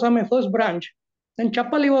members on my first branch. Then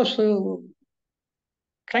Chappali was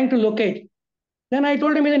trying to locate. Then I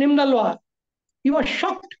told him, "Idu Nimdalwa." He was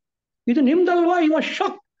shocked. "Idu Nimdalwa." He was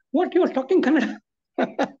shocked. "What, you are talking Kannada?"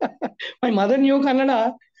 My mother knew Kannada.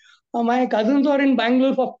 My cousins are in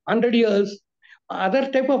Bangalore for 100 years. Other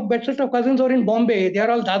type of bed set of cousins are in Bombay. They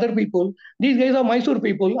are all Dadar people. These guys are Mysore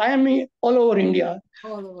people. I am all over India.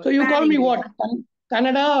 All over. So you call me what?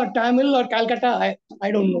 Kannada or Tamil or Calcutta?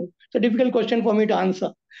 I don't know. It's a difficult question for me to answer.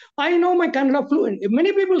 I know my Kannada fluent.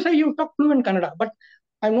 Many people say you talk fluent Kannada, but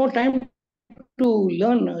I have no time to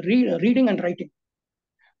learn reading and writing.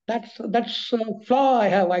 That's a flaw I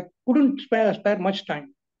have. I couldn't spare much time.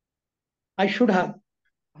 I should have.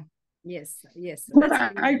 Yes, yes. But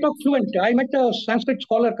I talk fluent. I met a Sanskrit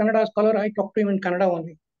scholar, Kannada scholar. I talked to him in Kannada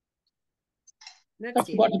only. That's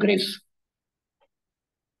God's grace.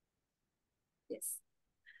 Yes.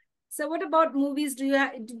 So what about movies?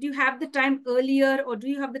 Did you have the time earlier or do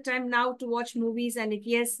you have the time now to watch movies? And if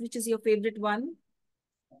yes, which is your favorite one?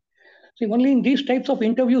 See, only in these types of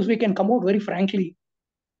interviews we can come out very frankly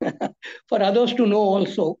for others to know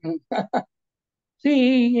also.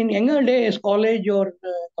 See, in younger days, college or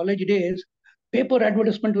college days, paper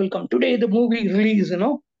advertisement will come. Today, the movie release,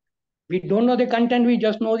 We don't know the content. We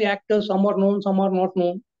just know the actors. Some are known, some are not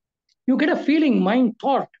known. You get a feeling, mind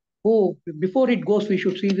thought, oh, before it goes, we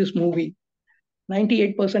should see this movie.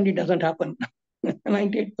 98% it doesn't happen.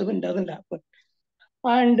 98% doesn't happen.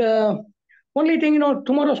 And only thing,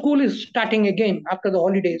 tomorrow school is starting again after the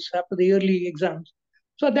holidays, after the yearly exams.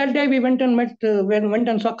 So that day we went and went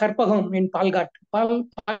and saw Karpagam in Palghat.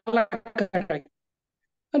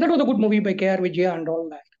 And that was a good movie by K.R. Vijaya and all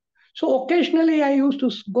that. So occasionally I used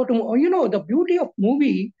to go to, the beauty of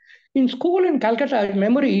movie in school in Calcutta,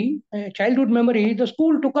 childhood memory, the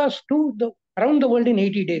school took us to around the world in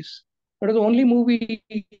 80 days. That was the only movie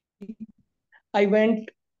I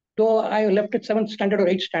went to. I left at 7th standard or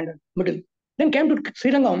 8th standard, middle. Then came to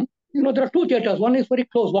Srirangam. There are two theaters. One is very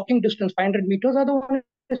close, walking distance, 500 meters. Other one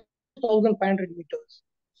is 1,500 meters.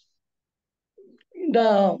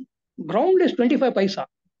 The ground is 25 paisa.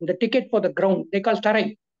 The ticket for the ground, they call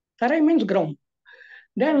tarai. Tarai means ground.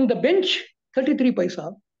 Then the bench, 33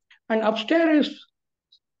 paisa. And upstairs is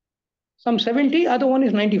some 70, other one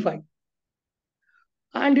is 95.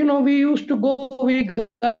 And we used to go, we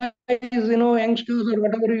guys, youngsters or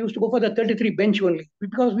whatever, we used to go for the 33 bench only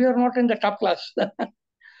because we are not in the top class,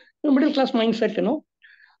 middle class mindset.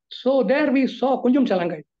 So there we saw Kunjum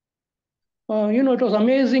Chalangai. It was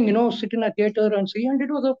amazing, sit in a theater and see, and it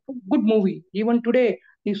was a good movie. Even today,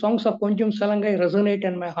 the songs of Kunjum Chalangai resonate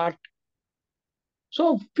in my heart.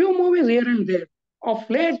 So few movies here and there. Of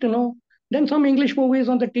late, then some English movies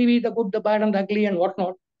on the TV, the good, the bad, and the ugly, and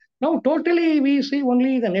whatnot. Now, totally, we see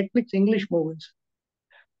only the Netflix English movies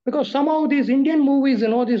because somehow these Indian movies,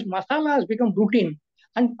 this masala has become routine,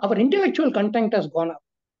 and our intellectual content has gone up.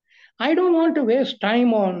 I don't want to waste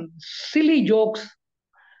time on silly jokes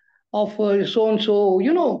of so and so.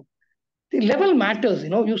 The level matters.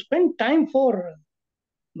 You spend time for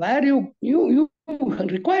where you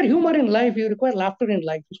require humor in life, you require laughter in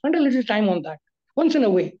life. You spend a little time on that once in a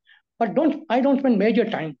way, but don't spend major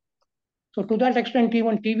time. So to that extent,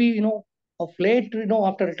 even TV, of late,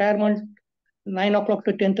 after retirement, 9 o'clock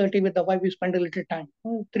to 10:30 with the wife, we spend a little time.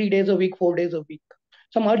 3 days a week, 4 days a week.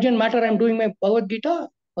 Some urgent matter, I'm doing my Bhagavad Gita,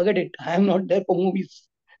 forget it. I'm not there for movies.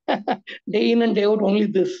 Day in and day out, only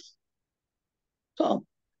this. So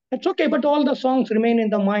it's okay, but all the songs remain in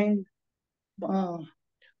the mind. Uh,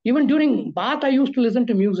 Even during bath, I used to listen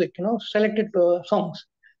to music, selected songs.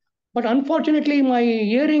 But unfortunately, my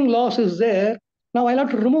hearing loss is there. Now I'll have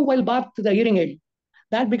to remove while bath the hearing aid.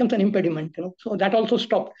 That becomes an impediment, So that also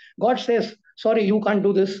stopped. God says, sorry, you can't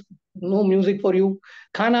do this. No music for you.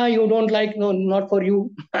 Khana you don't like, no, not for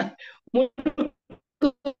you. You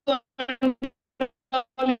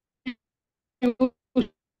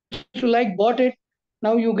used to like, bought it.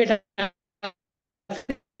 Now you get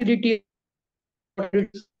acidity.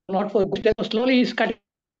 It's not for good. Slowly is cutting.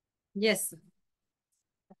 Yes.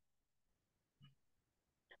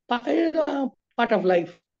 Part of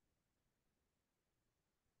life.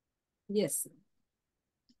 Yes.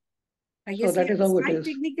 I So guess we that have is a how it slight is.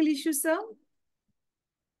 technical issue, sir.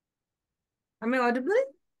 Am I audible?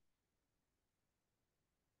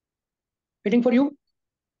 Waiting for you.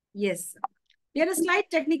 Yes. We had a slight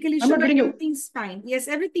technical I'm issue, not but getting you. everything's fine. Yes,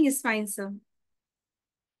 everything is fine, sir.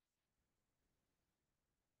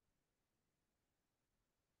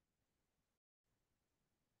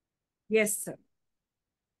 Yes, sir.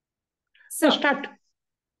 So So, start.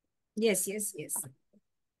 yes.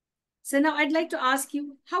 So now I'd like to ask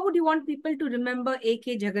you, how would you want people to remember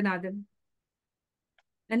A.K. Jagannathan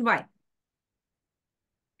and why?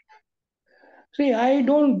 See, I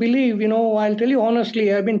don't believe, I'll tell you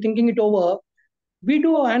honestly, I've been thinking it over. We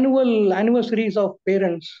do annual anniversaries of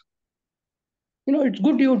parents. It's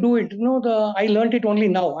good you do it. I learned it only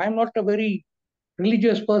now. I'm not a very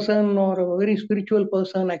religious person or a very spiritual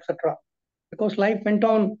person, etc. Because life went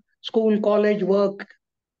on, school, college, work.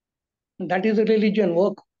 That is a religion,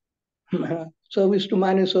 work. Service to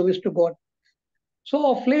man is service to God.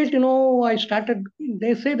 So of late, I started,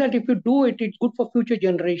 they say that if you do it, it's good for future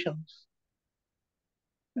generations.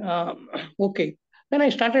 Um, okay. Then I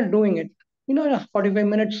started doing it. 45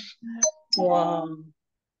 minutes, um,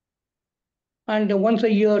 and once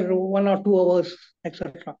a year, 1 or 2 hours,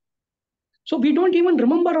 etc. So we don't even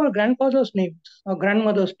remember our grandfather's names, our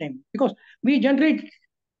grandmother's name, because we generally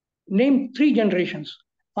name three generations: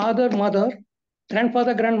 father, mother,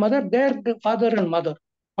 grandfather, grandmother, their father and mother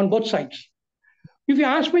on both sides. If you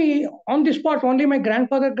ask me on the spot, only my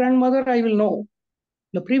grandfather, grandmother, I will know.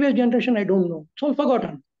 The previous generation, I don't know. It's all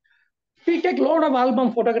forgotten. We take a lot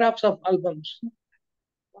of photographs of albums.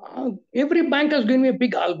 Every bank has given me a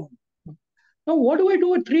big album. Now, what do I do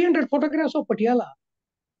with 300 photographs of Patiala?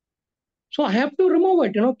 So I have to remove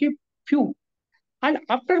it, keep few. And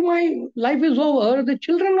after my life is over, the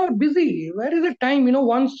children are busy. Where is the time?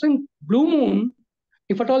 Once in blue moon,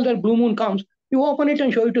 if at all that blue moon comes, you open it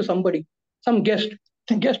and show it to somebody, some guest.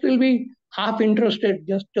 The guest will be half interested,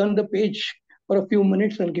 just turn the page for a few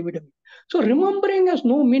minutes and give it away. So remembering has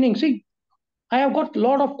no meaning. See, I have got a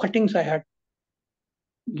lot of cuttings I had.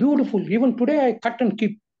 Beautiful. Even today I cut and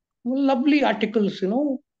keep lovely articles,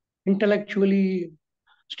 intellectually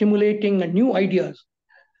stimulating and new ideas.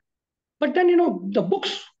 But then, the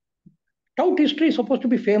books, Tout history is supposed to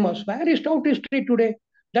be famous. Where is Tout history today?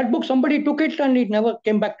 That book, somebody took it and it never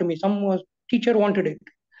came back to me. Some teacher wanted it.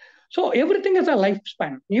 So everything has a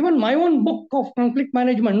lifespan. Even my own book of conflict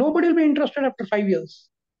management, nobody will be interested after 5 years.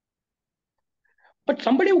 But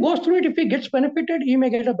somebody who goes through it, if he gets benefited, he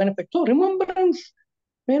may get a benefit. So remembrance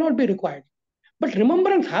may not be required. But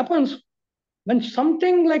remembrance happens when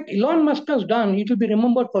something like Elon Musk has done, it will be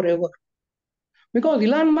remembered forever. Because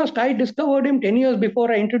Elon Musk, I discovered him 10 years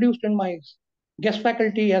before I introduced in my guest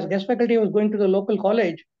faculty. As guest faculty, I was going to the local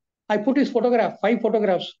college. I put his photograph, 5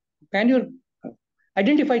 photographs. Can you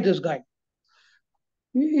identify this guy.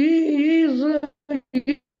 He is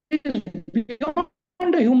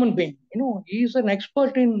beyond a human being. He's an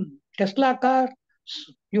expert in Tesla car.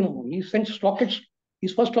 He sends rockets.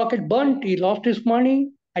 His first rocket burnt. He lost his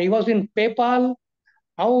money. He was in PayPal.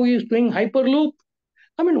 Now he's doing Hyperloop.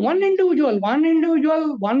 I mean, one individual,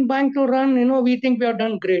 one bank to run. We think we have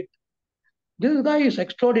done great. This guy is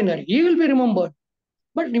extraordinary. He will be remembered.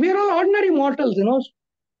 But we are all ordinary mortals.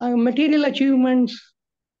 Material achievements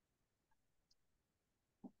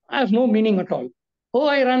has no meaning at all. Oh,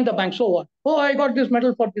 I ran the bank, so what? Oh, I got this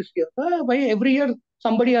medal for this year. Why every year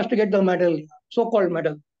somebody has to get the medal, so-called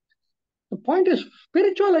medal. The point is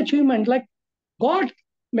spiritual achievement. Like God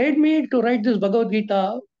made me to write this Bhagavad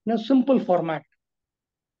Gita in a simple format.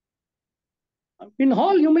 In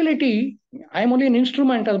all humility, I am only an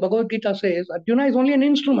instrument, as Bhagavad Gita says. Arjuna is only an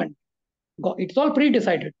instrument. It's all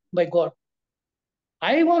pre-decided by God.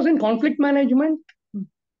 I was in conflict management,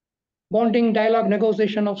 bonding, dialogue,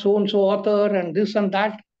 negotiation of so-and-so author and this and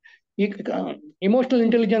that, emotional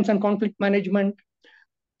intelligence and conflict management,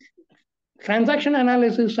 transaction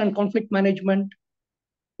analysis and conflict management,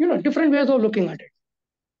 different ways of looking at it.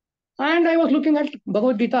 And I was looking at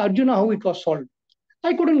Bhagavad Gita, Arjuna, how it was solved.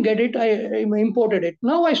 I couldn't get it. I imported it.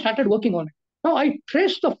 Now I started working on it. Now I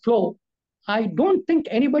trace the flow. I don't think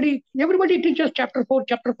everybody teaches chapter 4,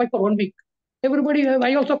 chapter 5 for 1 week. Everybody,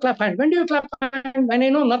 I also clap hand. When do you clap hand? When I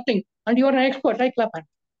know nothing and you are an expert, I clap hand.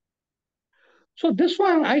 So this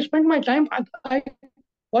one, I spent my time, I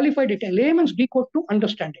qualified it, a layman's decode to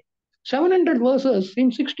understanding. 700 verses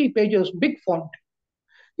in 60 pages, big font.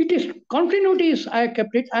 It is continuities, I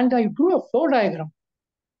kept it, and I drew a flow diagram.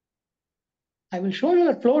 I will show you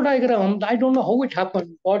that flow diagram. I don't know how it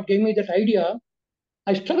happened, what gave me that idea.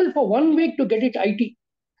 I struggled for 1 week to get it IT.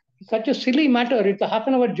 It's such a silly matter. It's a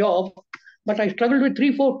half-an-hour job, but I struggled with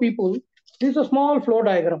 3-4 people. This is a small flow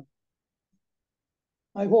diagram.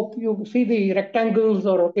 I hope you see the rectangles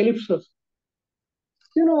or ellipses.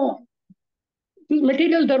 This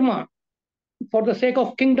material dharma, for the sake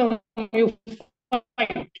of kingdom, you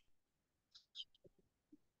fight.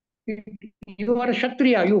 You are a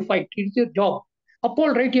Kshatriya, you fight. It's your job.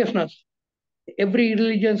 Uphold righteousness. Every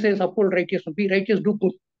religion says uphold righteousness, be righteous, do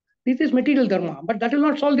good. This is material dharma, but that will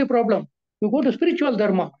not solve the problem. You go to spiritual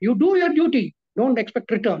dharma. You do your duty. Don't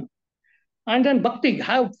expect return. And then bhakti,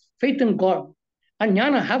 have faith in God. And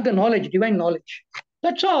jnana, have the knowledge, divine knowledge.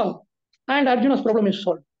 That's all. And Arjuna's problem is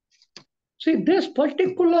solved. See, this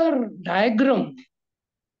particular diagram,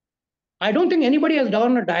 I don't think anybody has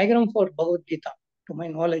done a diagram for Bhagavad Gita, to my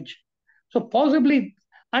knowledge. So possibly,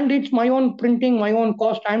 and it's my own printing, my own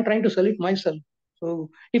cost. I'm trying to sell it myself. So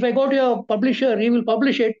if I go to a publisher, he will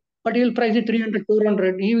publish it, but he will price it 300,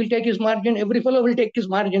 400. He will take his margin. Every fellow will take his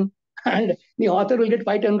margin. And the author will get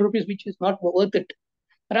 5, 10 rupees, which is not worth it.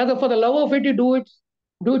 Rather, for the love of it, you do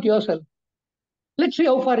it yourself. Let's see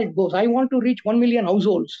how far it goes. I want to reach 1 million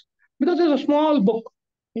households because it's a small book.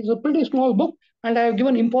 It's a pretty small book, and I have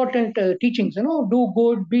given important teachings. Do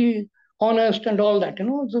good, be honest, and all that.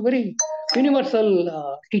 It's a very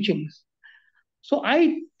universal teachings. So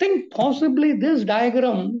I think possibly this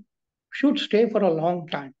diagram should stay for a long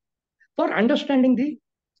time for understanding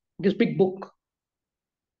this big book.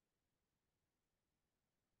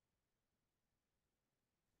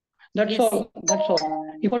 That's all. That's all.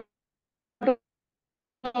 If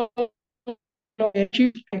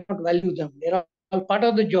achieve, I not value them. They are all part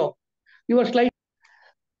of the job. You are slightly.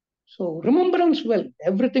 So remembrance will,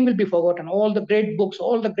 everything will be forgotten. All the great books,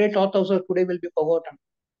 all the great authors of today will be forgotten.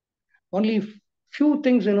 Only few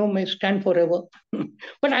things, may stand forever.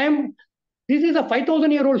 But this is a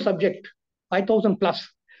 5,000-year-old subject, 5,000 plus.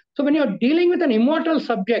 So when you're dealing with an immortal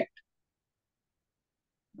subject,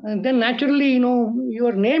 and then naturally,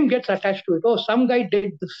 your name gets attached to it. Oh, some guy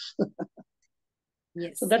did this.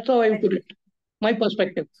 Yes. So that's how I put it, my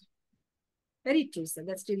perspective. Very true, sir.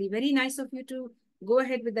 That's really very nice of you to go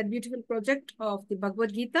ahead with that beautiful project of the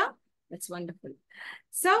Bhagavad Gita. That's wonderful.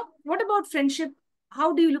 So what about friendship?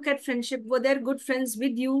 How do you look at friendship? Were there good friends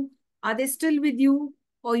with you? Are they still with you?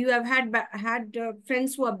 Or you have had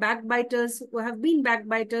friends who are backbiters, who have been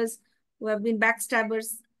backbiters, who have been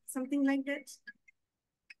backstabbers, something like that?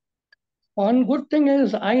 One good thing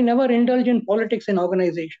is I never indulge in politics in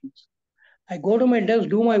organizations. I go to my desk,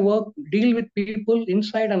 do my work, deal with people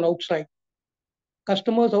inside and outside.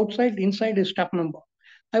 Customers outside, inside is staff member.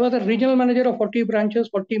 I was a regional manager of 40 branches,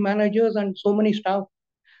 40 managers, and so many staff.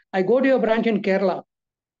 I go to a branch in Kerala.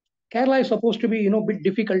 Kerala is supposed to be, bit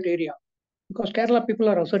difficult area because Kerala people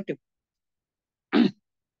are assertive.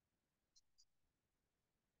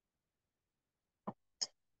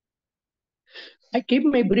 I keep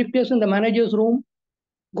my briefcase in the manager's room.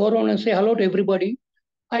 go around and say hello to everybody.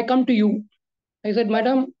 I come to you. I said,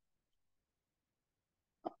 Madam,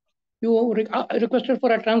 you requested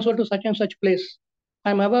for a transfer to such and such place.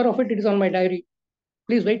 I'm aware of it. It is on my diary.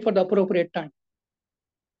 Please wait for the appropriate time.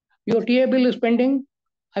 Your TA bill is pending.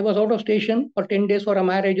 I was out of station for 10 days for a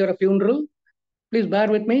marriage or a funeral. Please bear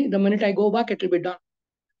with me. The minute I go back, it will be done.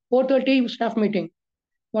 4:30 staff meeting.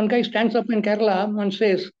 One guy stands up in Kerala and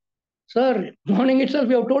says, Sir, morning itself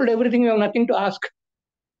we have told everything. We have nothing to ask.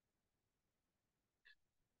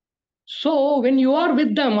 So when you are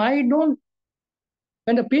with them,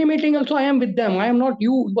 when the pay meeting also, I am with them. I am not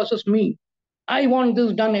you versus me. I want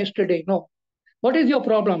this done yesterday. No. What is your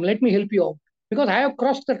problem? Let me help you out. Because I have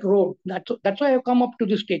crossed that road. That's why I have come up to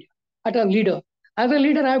this stage as a leader. As a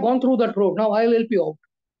leader, I have gone through that road. Now I will help you out.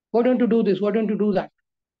 Why don't you do this? Why don't you do that?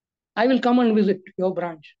 I will come and visit your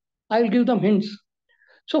branch. I will give them hints.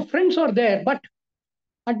 So friends are there, but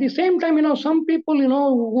at the same time, some people,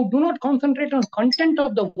 who do not concentrate on content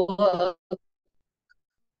of the work,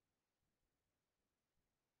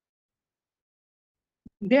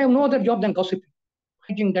 they have no other job than gossiping.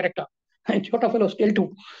 Managing director, and Chota fellow scale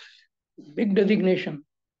 2, big designation.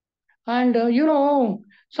 And,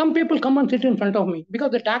 some people come and sit in front of me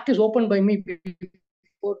because the tag is opened by me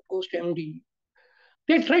before it goes to MD.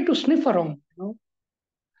 They try to sniff around,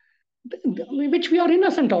 which we are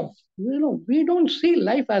innocent of. We don't see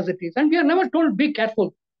life as it is. And we are never told, be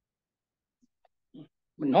careful.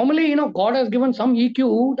 Normally, God has given some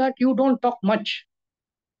EQ that you don't talk much.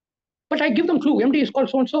 But I give them clue. MD is called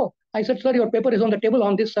so and so. I said, sir, your paper is on the table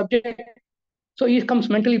on this subject. So he comes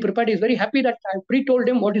mentally prepared. He's very happy that I pre-told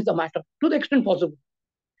him what is the matter to the extent possible.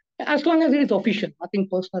 As long as it is official, nothing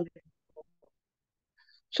personal.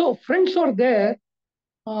 So friends are there,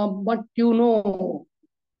 but to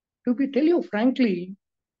tell you frankly,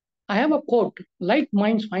 I have a quote: "Like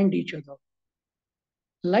minds find each other.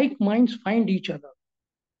 Like minds find each other.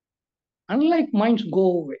 Unlike minds go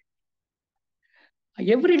away."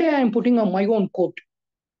 Every day I am putting on my own quote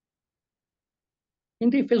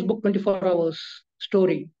in the Facebook 24 hours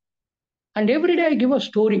story. And every day I give a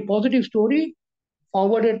story, positive story,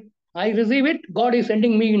 forward it. I receive it. God is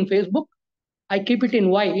sending me in Facebook. I keep it in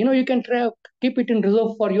Y. You can keep it in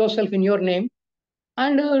reserve for yourself in your name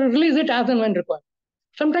and release it as and when required.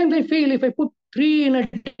 Sometimes I feel if I put 3 in a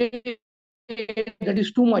day, that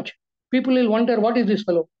is too much. People will wonder, what is this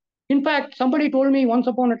fellow? In fact, somebody told me once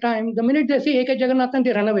upon a time, the minute they see K Jagannathan,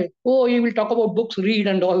 they run away. Oh, he will talk about books, read,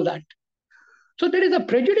 and all that. So there is a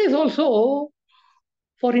prejudice also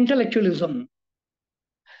for intellectualism.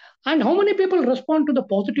 And how many people respond to the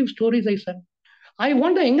positive stories I send? I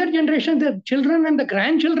want the younger generation, the children and the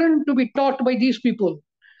grandchildren, to be taught by these people.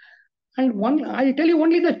 And I tell you,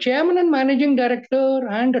 only the chairman and managing director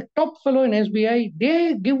and a top fellow in SBI,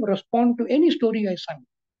 they give response to any story I send,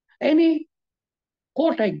 any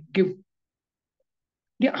quote I give.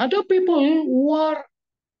 The other people who are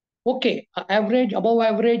okay, average, above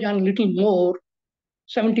average, and little more,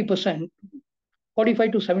 70%,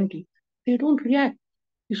 45 to 70, they don't react.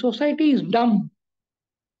 The society is dumb.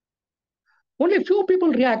 Only few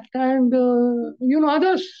people react, and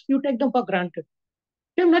others you take them for granted.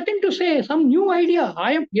 They have nothing to say. Some new idea.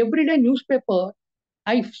 I have everyday newspaper.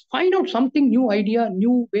 I find out something new idea,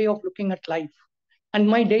 new way of looking at life, and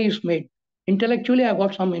my day is made. Intellectually, I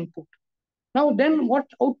got some input. Now, then, what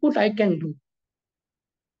output I can do?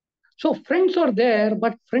 So friends are there,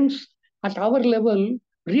 but friends at our level,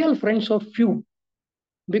 real friends are few,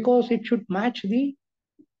 because it should match the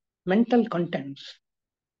mental contents.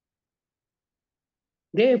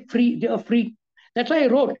 They are free. That's why I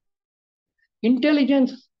wrote,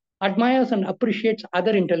 intelligence admires and appreciates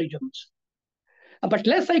other intelligence. But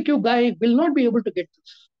less IQ guy will not be able to get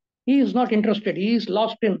this. He is not interested. He is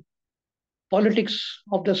lost in politics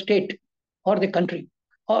of the state or the country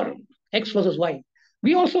or X versus Y.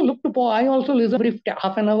 We also look to, I also listen brief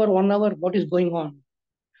half an hour, 1 hour, what is going on.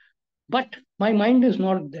 But my mind is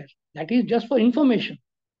not there. That is just for information.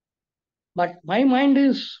 But my mind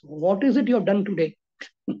is, what is it you have done today?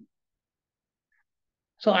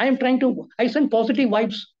 So I send positive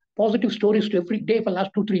vibes, positive stories to every day for the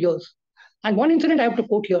last 2-3 years. And one incident I have to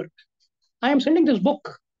quote here. I am sending this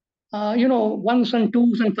book, ones and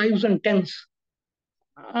twos and fives and tens.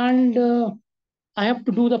 And I have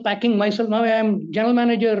to do the packing myself. Now I am general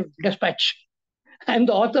manager dispatch. I am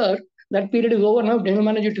the author. That period is over now, general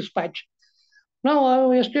manager dispatch.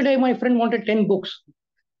 Now, yesterday my friend wanted 10 books.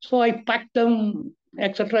 So I packed them,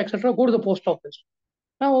 etc., etc., go to the post office.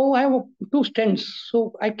 Now I have 2 stents,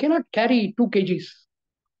 so I cannot carry 2 kgs.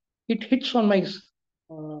 It hits on my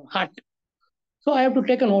heart. So I have to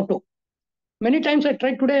take an auto. Many times I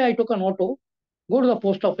tried today, I took an auto. Go to the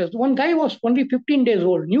post office. One guy was only 15 days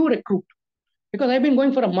old, new recruit, because I've been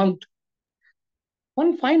going for a month.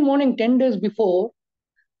 One fine morning, 10 days before,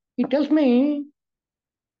 he tells me,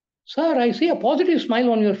 "Sir, I see a positive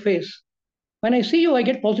smile on your face. When I see you, I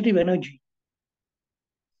get positive energy."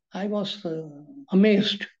 I was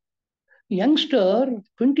amazed. Youngster,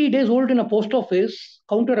 20 days old in a post office,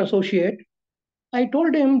 counter associate. I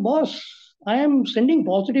told him, "Boss, I am sending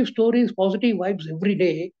positive stories, positive vibes every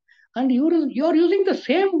day, and you're using the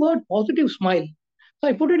same word, positive smile." So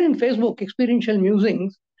I put it in Facebook, experiential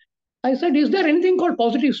musings. I said, "Is there anything called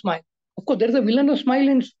positive smile?" Of course, there is a villainous smile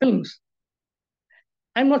in films.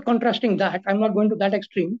 I'm not contrasting that. I'm not going to that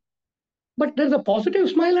extreme. But there's a positive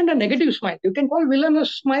smile and a negative smile. You can call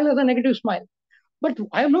villainous smile as a negative smile. But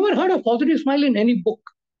I have never heard a positive smile in any book.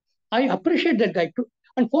 I appreciate that guy too.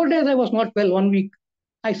 And 4 days I was not well, 1 week.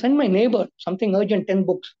 I sent my neighbor something urgent, 10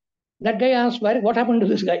 books. That guy asked, what happened to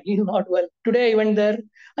this guy? He's not well. Today I went there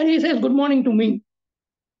and he says, "Good morning" to me.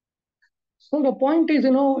 So the point is,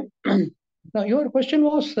 now your question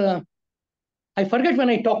was, I forget when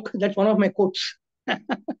I talk. That's one of my quotes.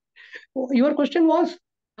 Your question was?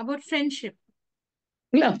 About friendship.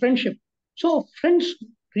 Yeah, friendship. So friends,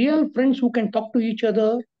 real friends who can talk to each other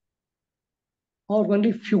are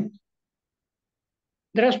only few.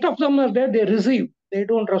 The rest of them are there, they receive, they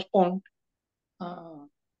don't respond.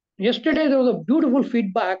 Yesterday, there was a beautiful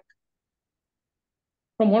feedback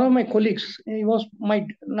from one of my colleagues. He was my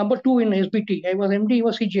number two in SBT. I was MD, he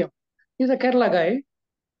was CGM. He's a Kerala guy.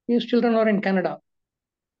 His children are in Canada.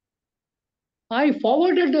 I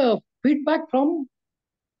forwarded the feedback from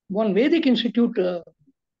one Vedic Institute,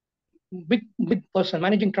 big person,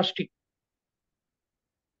 managing trustee.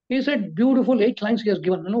 He said, beautiful 8 lines he has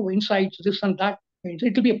given, insights, this and that.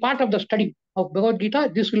 It will be a part of the study of Bhagavad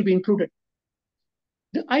Gita. This will be included.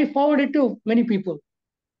 I forwarded to many people.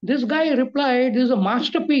 This guy replied, "This is a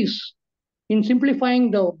masterpiece in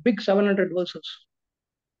simplifying the big 700 verses."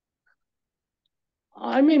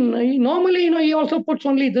 I mean, normally, he also puts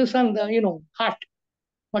only this and, heart.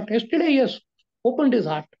 But yesterday, he has opened his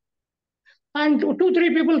heart. And two,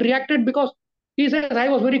 three people reacted because he says, "I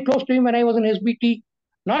was very close to him when I was in SBT."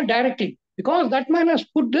 Not directly, because that man has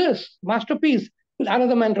put this masterpiece.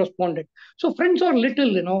 Another man responded. So friends are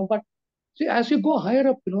little, but see, as you go higher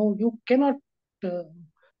up, you cannot, uh,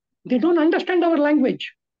 they don't understand our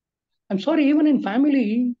language. I'm sorry, even in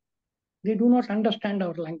family, they do not understand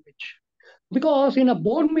our language. Because in a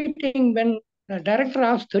board meeting, when the director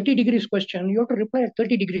asks 30 degrees question, you have to reply at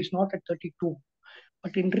 30 degrees, not at 32.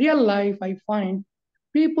 But in real life, I find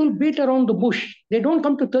people beat around the bush. They don't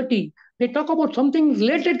come to 30. They talk about something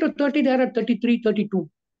related to 30, they're at 33, 32.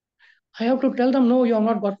 I have to tell them, "No, you have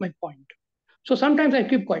not got my point." So sometimes I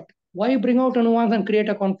keep quiet. Why bring out a nuance and create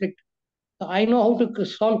a conflict? I know how to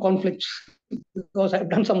solve conflicts because I've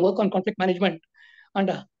done some work on conflict management.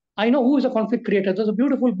 And I know who is a conflict creator. There's a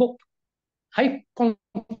beautiful book, High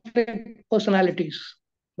Conflict Personalities,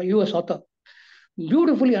 by US author.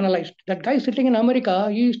 Beautifully analyzed. That guy sitting in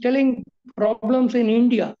America, he is telling problems in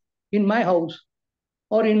India, in my house,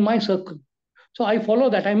 or in my circle. So I follow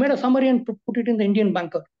that. I made a summary and put it in the Indian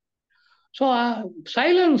Banker. So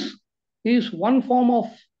silence is one form of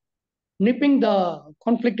nipping the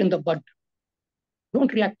conflict in the bud.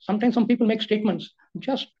 Don't react. Sometimes some people make statements.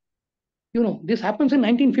 Just, this happens in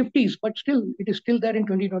 1950s, but still, it is still there in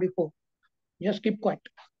 2024. Just keep quiet.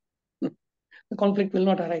 The conflict will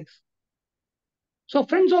not arise. So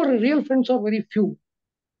real friends are very few.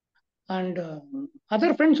 And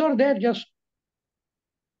other friends are there just,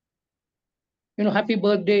 happy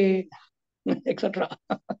birthday, etc.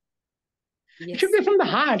 It should Yes. be from the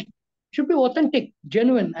heart. It should be authentic,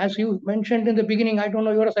 genuine. As you mentioned in the beginning, I don't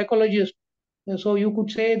know, you're a psychologist. So you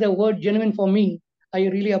could say the word genuine for me. I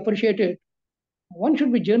really appreciate it. One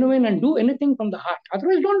should be genuine and do anything from the heart.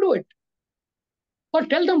 Otherwise, don't do it. Or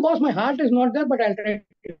tell them, "Boss, my heart is not there, but I'll try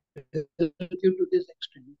to help you to this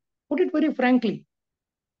extent." Put it very frankly.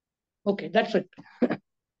 Okay, that's it.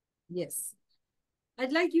 Yes.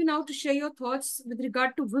 I'd like you now to share your thoughts with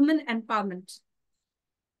regard to women empowerment.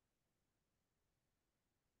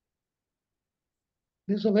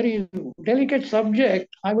 This is a very delicate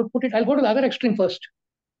subject. I'll go to the other extreme first.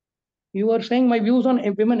 You were saying my views on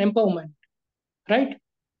women empowerment, right?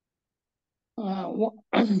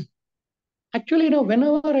 Actually,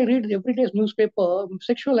 whenever I read the everyday's newspaper,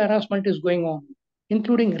 sexual harassment is going on,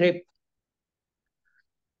 including rape.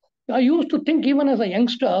 I used to think even as a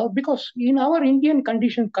youngster, because in our Indian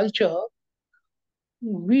conditioned culture,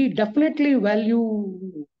 we definitely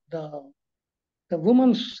value the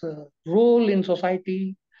woman's role in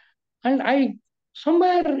society. And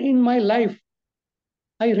somewhere in my life,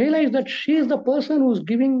 I realized that she is the person who's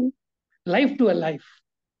giving life to a life.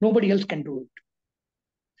 Nobody else can do it.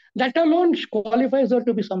 That alone qualifies her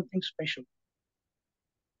to be something special.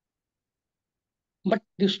 But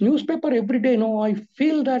this newspaper every day, I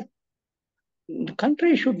feel that the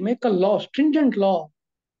country should make a law, stringent law,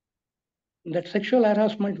 that sexual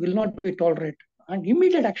harassment will not be tolerated and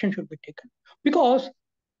immediate action should be taken. Because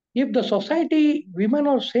if the society, women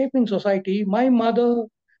are safe in society, my mother,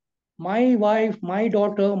 my wife, my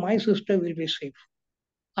daughter, my sister will be safe.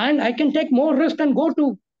 And I can take more risk and go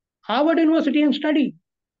to Harvard University and study.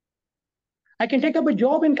 I can take up a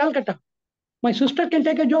job in Calcutta. My sister can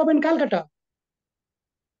take a job in Calcutta.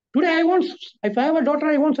 Today, if I have a daughter,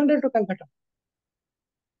 I won't send her to Calcutta.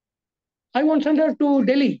 I won't send her to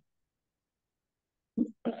Delhi.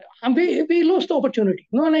 And we lose the opportunity.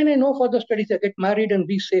 No further studies. I get married and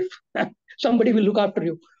be safe. Somebody will look after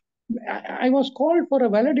you. I was called for a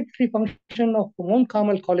valedictory function of Mount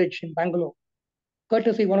Carmel College in Bangalore,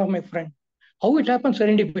 courtesy one of my friends. How it happens,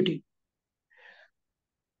 serendipity.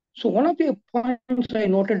 So one of the points I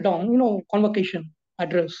noted down, convocation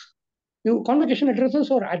address. Convocation addresses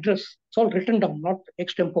or address, it's all written down, not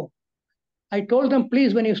extempo. I told them,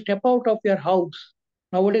 please, when you step out of your house,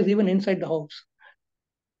 nowadays even inside the house,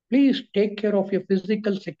 please take care of your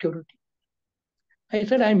physical security. I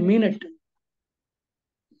said, I mean it.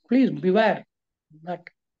 Please beware that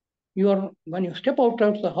when you step out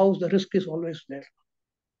of the house, the risk is always there.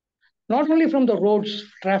 Not only from the roads,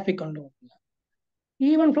 traffic and all,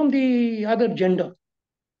 even from the other gender,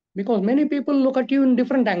 because many people look at you in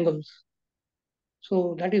different angles.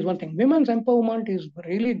 So that is one thing. Women's empowerment is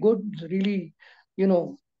really good. It's really,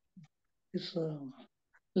 this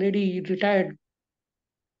lady retired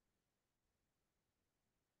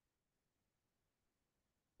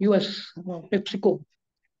US PepsiCo.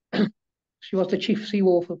 She was the chief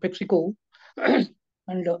CEO of PepsiCo.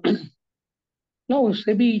 And now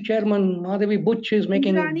SEBI chairman Madhavi Butch is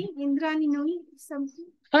making... Indrani Noy, something?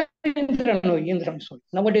 Indrani, sorry.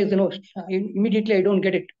 Nowadays, immediately I don't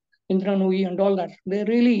get it. Indrani and all that.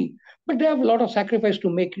 But they have a lot of sacrifice to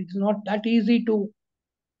make. It's not that easy to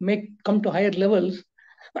come to higher levels.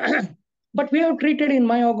 But we have treated in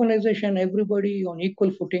my organization everybody on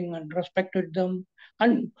equal footing and respected them.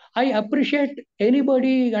 And I appreciate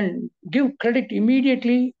anybody and give credit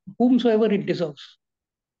immediately whomsoever it deserves.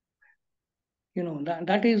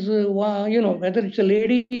 That is, whether it's a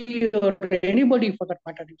lady or anybody for that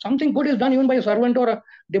matter. If something good is done even by a servant or a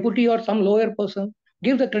deputy or some lower person,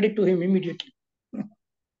 give the credit to him immediately.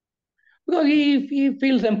 Because he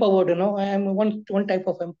feels empowered, I am one type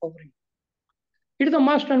of empowering. It is a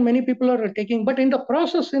must and many people are taking, but in the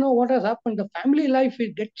process, what has happened, the family life,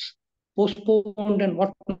 it gets postponed and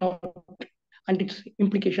whatnot, and its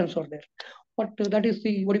implications are there. But that is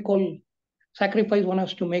sacrifice one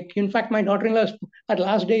has to make. In fact, my daughter-in-law, her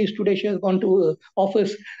last day is today. She has gone to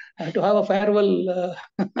office to have a farewell.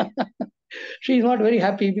 She is not very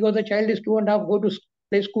happy because the child is 2.5, go to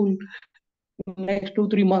play school next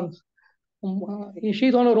 2-3 months.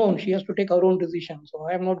 She's on her own. She has to take her own decision. So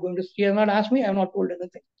I am not going to. She has not asked me. I have not told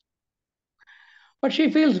anything. But she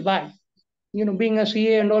feels bad. Being a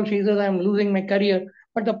CA and all, she says I am losing my career.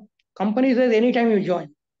 But the company says anytime you join,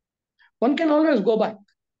 one can always go back.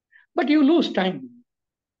 But you lose time.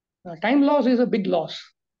 Time loss is a big loss.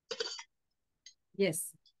 Yes.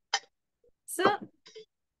 Sir,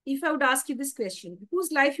 if I would ask you this question,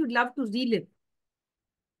 whose life you'd love to relive?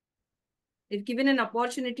 If given an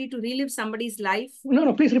opportunity to relive somebody's life.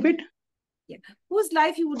 No, please repeat. Yeah. Whose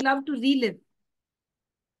life you would love to relive?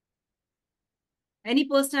 Any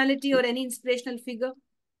personality or any inspirational figure?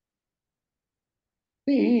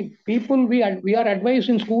 See, people, we are advised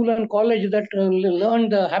in school and college that learn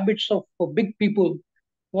the habits of big people,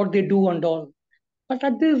 what they do and all. But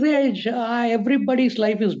at this age, everybody's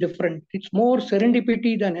life is different. It's more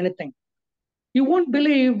serendipity than anything. You won't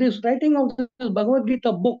believe this writing of this Bhagavad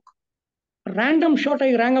Gita book. Random shot,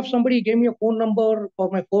 I rang up somebody, gave me a phone number for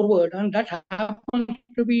my forward, and that happened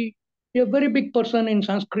to be a very big person in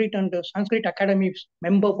Sanskrit and Sanskrit Academy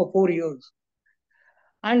member for 4 years.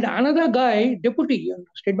 And another guy, deputy in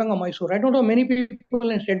State Bank of Mysore. I don't know many people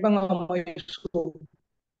in State Bank of Mysore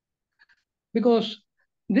because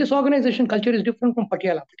this organization culture is different from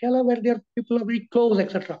Patiala. Patiala, where their people are very close,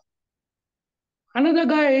 etc. Another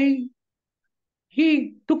guy,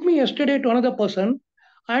 he took me yesterday to another person,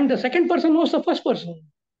 and the second person was the first person.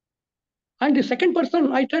 And the second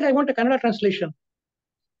person, I said, I want a Kannada translation.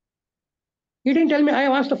 He didn't tell me. I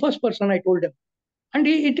asked the first person, I told him. And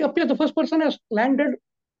it appears the first person has landed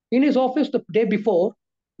in his office the day before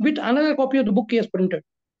with another copy of the book he has printed.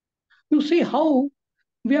 You see how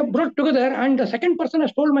We have brought together, and the second person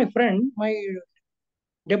has told my friend, my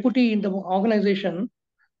deputy in the organization,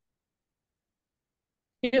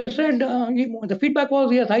 he said, the feedback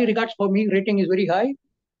was, yes, high regards for me, rating is very high.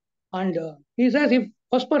 And he says, if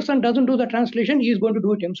first person doesn't do the translation, he is going to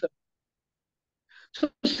do it himself. So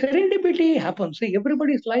serendipity happens. See,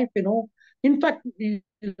 everybody's life, in fact, the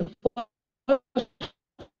first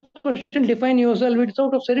question, define yourself, it's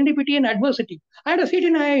out of serendipity and adversity. I had a seat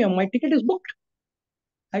in IIM, my ticket is booked.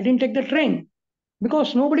 I didn't take the train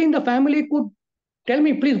because nobody in the family could tell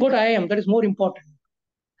me, please go to IIM, that is more important.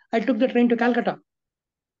 I took the train to Calcutta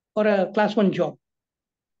for a class 1 job.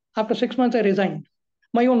 After 6 months, I resigned.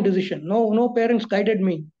 My own decision. No parents guided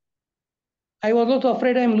me. I was also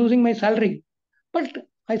afraid I am losing my salary. But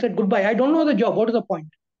I said goodbye. I don't know the job. What is the point?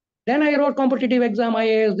 Then I wrote competitive exam,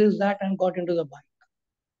 IAS, this, that, and got into the bank.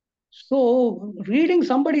 So reading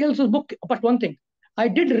somebody else's book, but one thing, I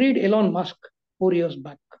did read Elon Musk 4 years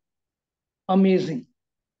back. Amazing.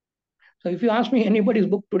 So if you ask me anybody's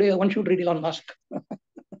book today, one should read Elon Musk.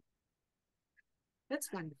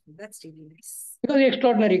 That's wonderful. That's really nice. Because he's an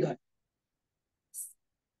extraordinary guy.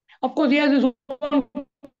 Of course, he has his own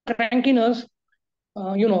crankiness,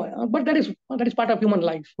 but that is part of human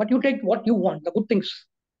life. But you take what you want, the good things.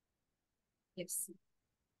 Yes.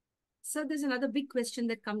 So there's another big question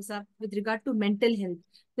that comes up with regard to mental health.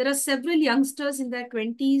 There are several youngsters in their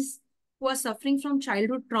 20s who are suffering from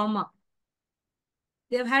childhood trauma.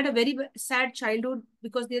 They've had a very sad childhood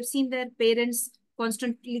because they've seen their parents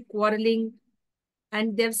constantly quarreling,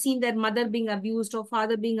 and they've seen their mother being abused or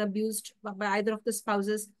father being abused by either of the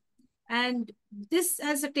spouses. And this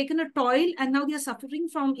has taken a toll, and now they are suffering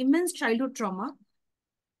from immense childhood trauma.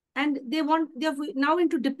 And they're now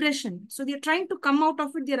into depression. So they're trying to come out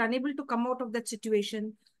of it. They're unable to come out of that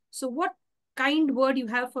situation. So what kind word you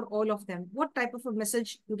have for all of them? What type of a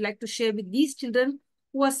message you'd like to share with these children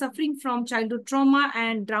who are suffering from childhood trauma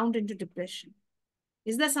and drowned into depression?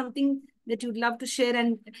 Is there something that you'd love to share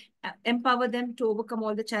and empower them to overcome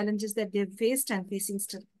all the challenges that they've faced and facing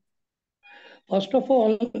still? First of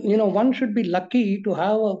all, one should be lucky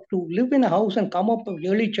to live in a house and come up with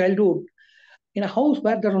early childhood in a house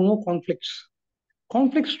where there are no conflicts.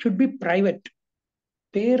 Conflicts should be private.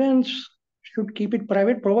 Parents should keep it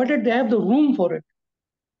private, provided they have the room for it.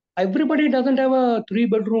 Everybody doesn't have a 3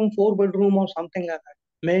 bedroom, 4 bedroom, or something like that.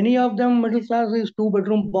 Many of them, middle class, is 2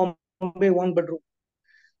 bedroom, Bombay, 1 bedroom.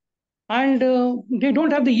 And they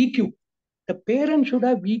don't have the EQ. The parents should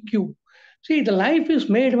have EQ. See, the life is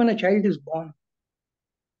made when a child is born.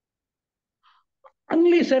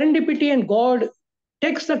 Only serendipity and God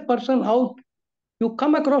takes that person out. You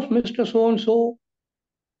come across Mr. So and so,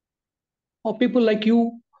 or people like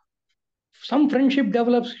you, some friendship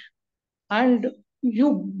develops, and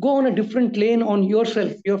you go on a different lane on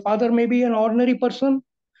yourself. Your father may be an ordinary person,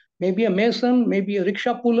 maybe a mason, maybe a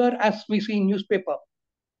rickshaw puller, as we see in newspaper.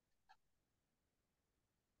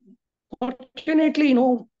 Fortunately,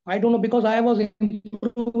 I don't know, because I was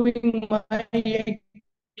improving my IQ,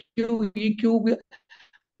 EQ.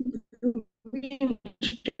 In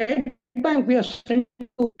State Bank, we are sent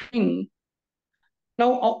to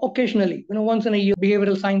now occasionally, once in a year,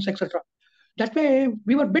 behavioral science, etc. That way,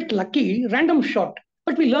 we were a bit lucky, random shot.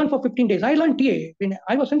 But we learned for 15 days. I learned TA. When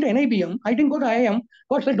I was sent to NIBM, I didn't go to IIM.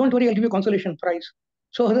 God said, don't worry, I'll give you a consolation prize.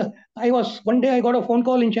 So one day I got a phone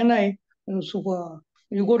call in Chennai.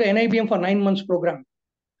 You go to NIBM for 9 months program.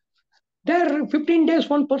 There, 15 days,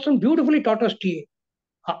 one person beautifully taught us TA.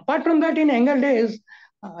 Apart from that, in younger days,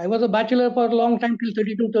 I was a bachelor for a long time, till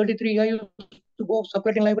 32, 33. I used to go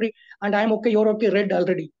separating library, and I'm okay, you're okay, read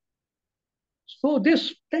already. So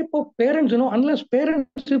this type of parents, unless parents,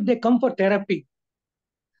 if they come for therapy,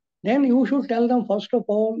 then you should tell them, first of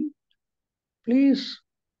all, please,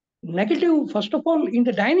 negative, first of all, in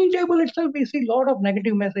the dining table itself, we see a lot of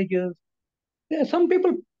negative messages. Some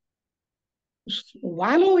people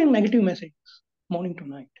wallow in negative messages morning to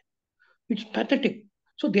night. It's pathetic.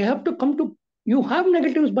 So they have to come to, you have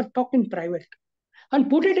negatives, but talk in private and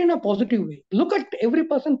put it in a positive way. Look at every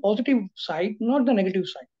person positive side, not the negative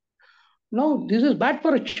side. Now, this is bad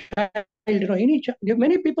for a child.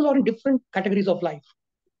 Many people are in different categories of life,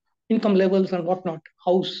 income levels and whatnot,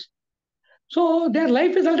 house. So their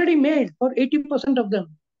life is already made for 80% of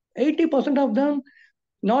them. 80% of them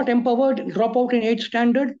not empowered, drop out in 8th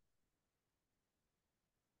standard.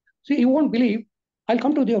 See, you won't believe. I'll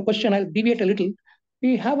come to your question. I'll deviate a little.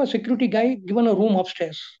 We have a security guy given a room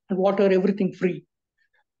upstairs and water, everything free.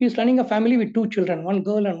 He's running a family with 2 children, one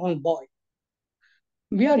girl and one boy.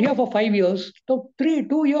 We are here for 5 years. So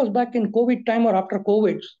 2 years back in COVID time or after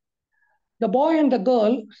COVID, The boy and the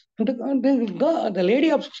girl, the lady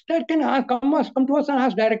upstairs can come to us and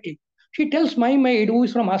ask directly. She tells my maid, who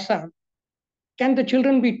is from Assam, can the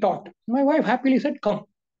children be taught? My wife happily said, come.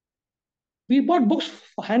 We bought books,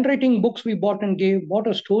 handwriting books we bought and gave, bought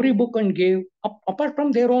a story book and gave, apart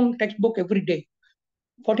from their own textbook every day.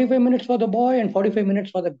 45 minutes for the boy and 45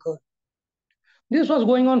 minutes for the girl. This was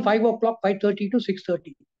going on 5 o'clock, 5:30 to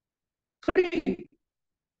 6:30. Free.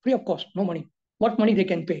 Free of cost, no money. What money they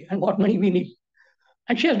can pay and what money we need.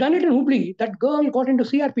 And she has done it in Hubli. That girl got into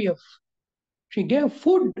CRPF. She gave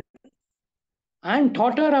food and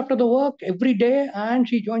taught her after the work every day, and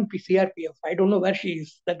she joined CRPF. I don't know where she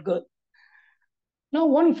is, that girl. Now,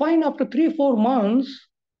 one fine after 3-4 months,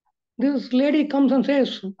 this lady comes and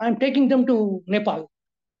says, I'm taking them to Nepal.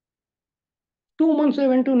 2 months they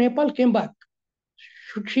went to Nepal, came back.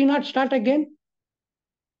 Should she not start again?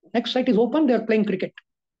 Next site is open, they're playing cricket.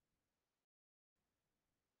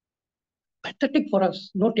 Pathetic for us,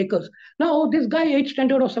 no takers. Now, this guy, 8th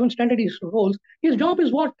standard or 7th standard, his roles, his job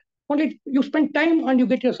is what? Only you spend time and you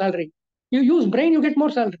get your salary. You use brain, you get more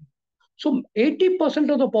salary. So 80%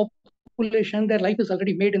 of the population, their life is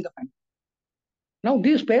already made in the family. Now,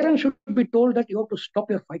 these parents should be told that you have to stop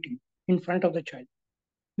your fighting in front of the child.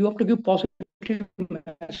 You have to give positive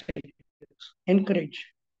messages, encourage,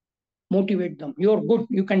 motivate them. You're good,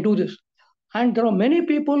 you can do this. And there are many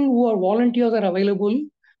people who are volunteers are available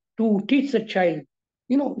to teach the child,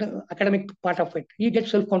 the academic part of it. He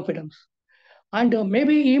gets self-confidence. And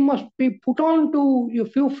maybe he must be put on to a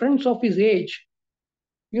few friends of his age.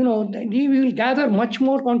 He will gather much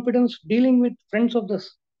more confidence dealing with friends of the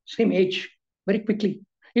same age very quickly.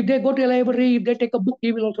 If they go to a library, if they take a book,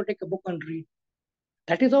 he will also take a book and read.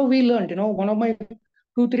 That is how we learned. One of my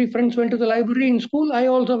 2-3 friends went to the library in school. I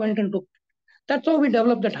also went and took. That's how we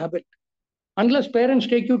developed that habit. Unless parents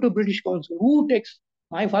take you to British Council, who takes?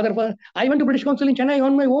 My father, I went to British Council in Chennai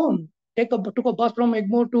on my own. Took a bus from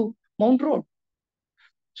Egmore to Mount Road.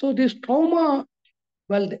 So this trauma,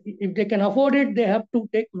 well, if they can afford it, they have to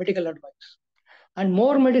take medical advice. And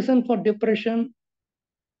more medicine for depression,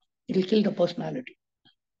 it will kill the personality.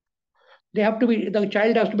 The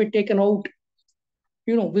child has to be taken out,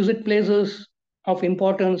 visit places of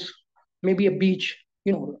importance, maybe a beach.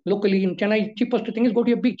 Locally in Chennai, cheapest thing is go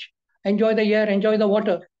to a beach, enjoy the air, enjoy the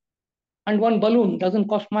water. And one balloon doesn't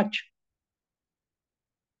cost much.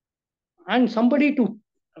 And somebody to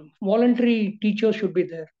voluntary teachers should be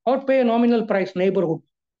there, or pay a nominal price, neighborhood.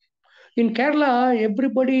 In Kerala,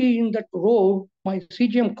 everybody in that road, my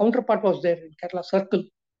CGM counterpart was there in Kerala circle.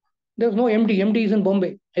 There's no MD. MD is in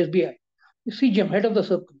Bombay, SBI. CGM, head of the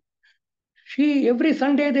circle. Every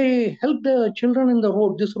Sunday, they help the children in the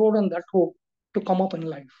road, this road and that road, to come up in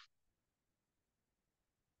life.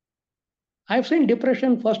 I've seen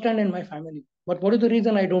depression firsthand in my family. But what is the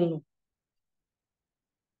reason? I don't know.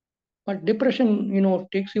 But depression,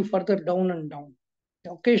 takes you further down and down.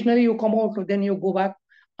 Occasionally you come out, then you go back,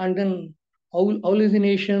 and then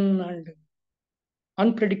hallucination and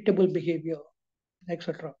unpredictable behavior,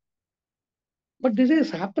 etc. But this is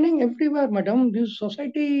happening everywhere, madam. This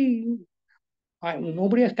society,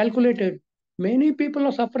 nobody has calculated. Many people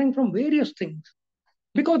are suffering from various things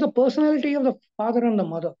because the personality of the father and the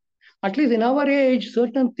mother. At least in our age,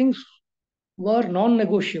 certain things were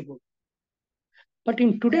non-negotiable. But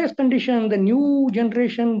in today's condition, the new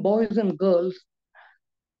generation boys and girls,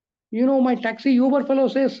 my taxi Uber fellow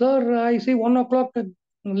says, sir, I see 1 o'clock, a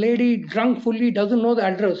lady drunk fully doesn't know the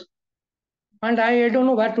address. And I don't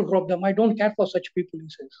know where to drop them. I don't care for such people, he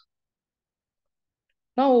says.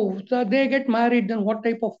 Now, they get married, then what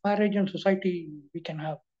type of marriage and society we can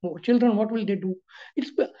have? Children, what will they do?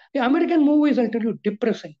 The American movies, I'll tell you,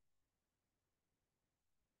 depressing.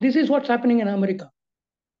 This is what's happening in America.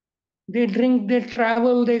 They drink, they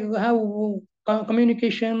travel, they have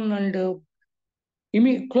communication and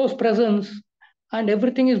close presence, and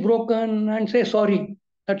everything is broken, and say sorry.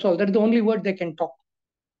 That's all. That's the only word they can talk.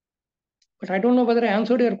 But I don't know whether I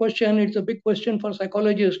answered your question. It's a big question for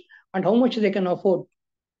psychologists and how much they can afford.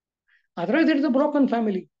 Otherwise, it's a broken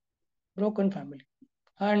family. Broken family.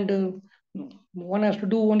 And one has to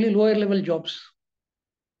do only lower level jobs.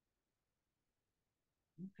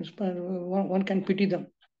 One can pity them.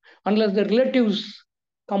 Unless the relatives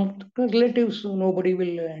come, nobody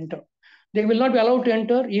will enter. They will not be allowed to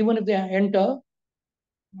enter. Even if they enter,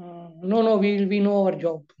 no, we know our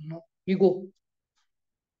job. No, you go.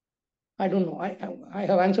 I don't know. I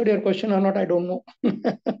have answered your question or not, I don't know.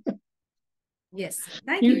 Yes.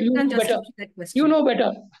 Thank you. You've done justice to that question. You know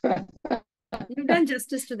better. You've done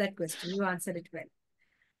justice to that question. You answered it well.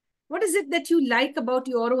 What is it that you like about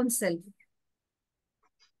your own self?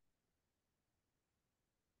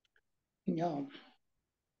 Yeah.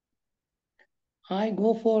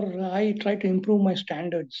 I try to improve my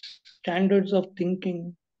standards of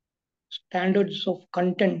thinking, standards of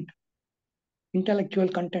content, intellectual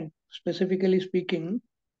content, specifically speaking,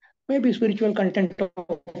 maybe spiritual content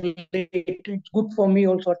of late. It's good for me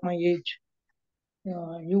also at my age.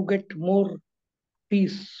 You get more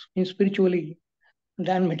peace in spiritually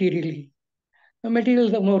than materially. The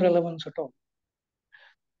materials have no relevance at all.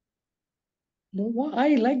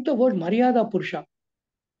 I like the word Maryada Purusha.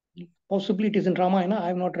 Possibly it is in Ramayana. I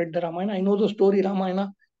have not read the Ramayana. I know the story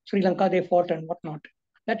Ramayana, Sri Lanka, they fought and whatnot.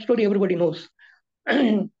 That story everybody knows.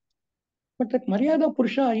 But that Maryada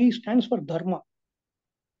Purusha, he stands for Dharma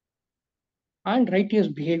and righteous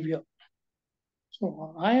behavior.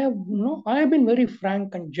 So I have been very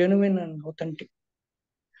frank and genuine and authentic.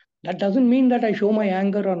 That doesn't mean that I show my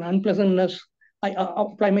anger or unpleasantness. I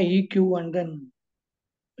apply my EQ and then,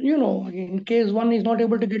 in case one is not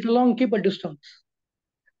able to get along, keep a distance.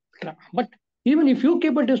 But even if you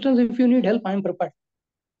keep a distance, if you need help, I'm prepared.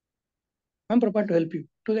 I'm prepared to help you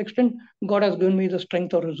to the extent God has given me the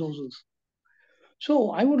strength or resources.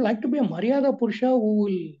 So I would like to be a Maryada Purusha who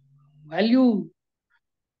will value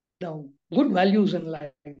the good values in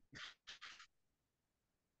life.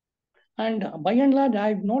 And by and large,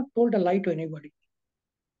 I've not told a lie to anybody.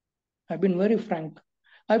 I've been very frank.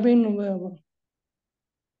 I've been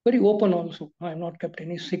very open also. I've not kept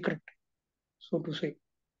any secret, so to say.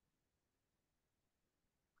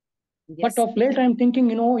 Yes. But of late, I'm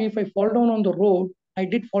thinking, if I fall down on the road, I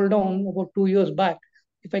did fall down about 2 years back.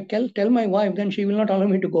 If I tell my wife, then she will not allow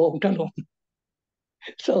me to go out alone.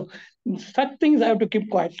 So such things I have to keep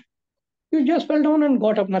quiet. You just fell down and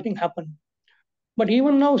got up, nothing happened. But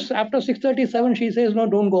even now, after 6:37, she says, no,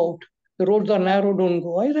 don't go out. The roads are narrow, don't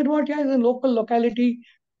go. I said, what? Yeah, it's a local locality.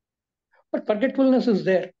 But forgetfulness is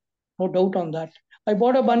there. No doubt on that. I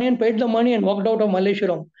bought a bunny and paid the money and walked out of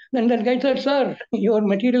Malleshwaram. Then that guy said, sir, your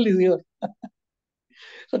material is here.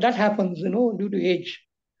 So that happens, due to age.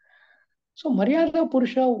 So Maryada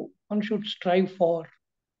Purusha, one should strive for.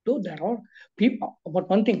 Though there are people, but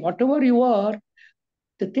one thing, whatever you are,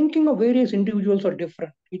 the thinking of various individuals are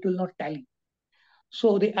different. It will not tally.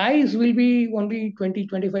 So the eyes will be only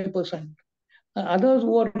 20-25%. Others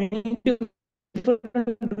who are indifferent will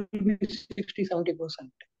be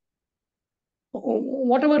 60-70%.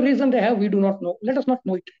 Whatever reason they have, we do not know. Let us not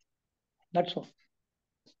know it. That's all.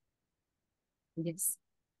 Yes.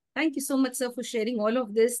 Thank you so much, sir, for sharing all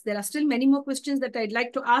of this. There are still many more questions that I'd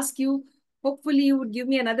like to ask you. Hopefully, you would give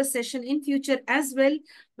me another session in future as well.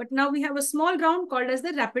 But now we have a small round called as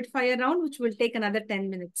the rapid fire round, which will take another 10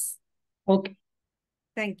 minutes. Okay.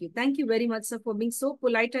 Thank you. Thank you very much, sir, for being so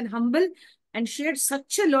polite and humble and shared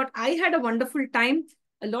such a lot. I had a wonderful time,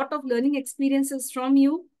 a lot of learning experiences from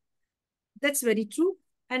you. That's very true.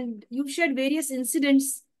 And you've shared various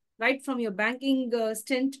incidents, right from your banking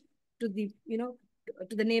stint to the,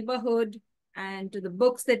 to the neighborhood and to the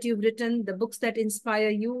books that you've written, the books that inspire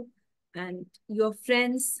you and your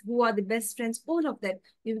friends, who are the best friends, all of that.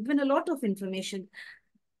 You've given a lot of information.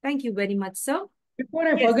 Thank you very much, sir. Before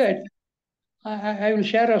I Yes. forget, I will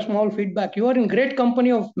share a small feedback. You are in great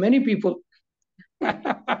company of many people. You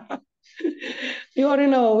are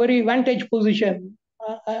in a very vantage position.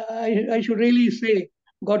 I should really say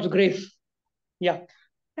God's grace. Yeah,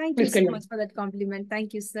 Thank you please so carry much on. for that compliment.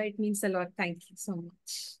 Thank you, sir. It means a lot. Thank you so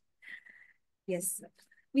much. Yes, sir.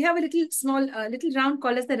 We have a little small, little round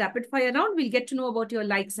called as the rapid fire round. We'll get to know about your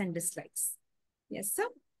likes and dislikes. Yes, sir.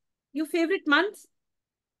 Your favorite month?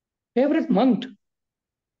 Favorite month.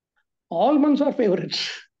 All months are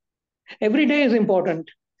favorites. Every day is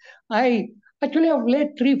important. I actually of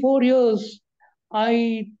late 3-4 years,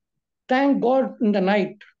 I thank God in the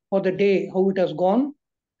night for the day, how it has gone.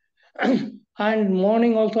 And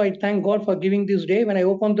morning also, I thank God for giving this day. When I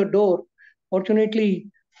open the door,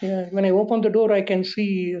 fortunately, when I open the door, I can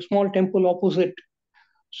see a small temple opposite.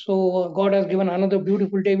 So God has given another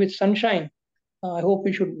beautiful day with sunshine. I hope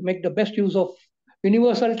we should make the best use of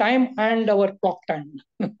universal time and our clock time.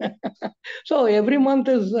 So every month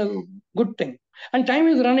is a good thing, and time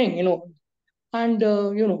is running, and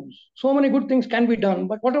so many good things can be done.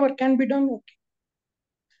 But whatever can be done, okay.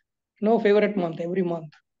 No favorite month, every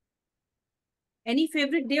month. Any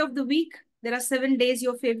favorite day of the week? There are 7 days.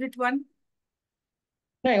 Your favorite one?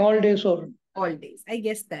 No, all days are All days. I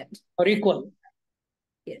guess that. equal.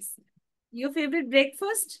 Yes. Your favorite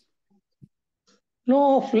breakfast?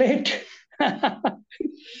 No, of late,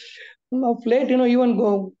 of late, even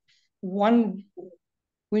go one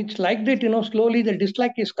which liked it, slowly the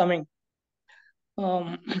dislike is coming.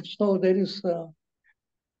 So there is,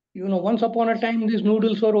 once upon a time, these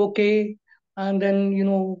noodles were okay. And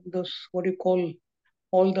then, this, what do you call,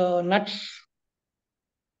 all the nuts,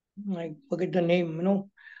 I forget the name.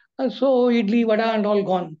 So idli, vada and all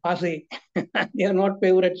gone, passe. They are not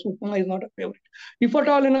favorites. Upma is not a favorite. If at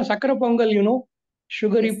all in a sakara pongal,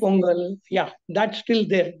 sugary Yes. pongal, yeah, that's still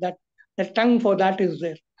there. That the tongue for that is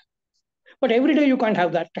there. But every day you can't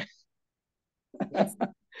have that. Yes.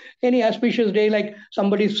 Any auspicious day like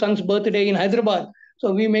somebody's son's birthday in Hyderabad.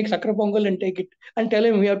 So we make sakara pongal and take it and tell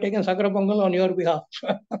him we have taken sakara pongal on your behalf.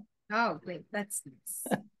 Oh, great. That's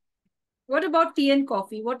nice. What about tea and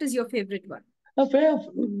coffee? What is your favorite one? A fair,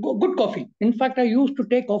 good coffee. In fact, I used to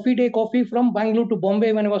take coffee day coffee from Bangalore to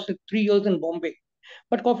Bombay when I was 3 years in Bombay.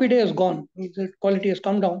 But coffee day is gone. The quality has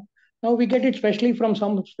come down. Now we get it specially from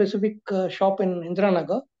some specific shop in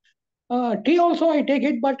Indranagar. Tea also I take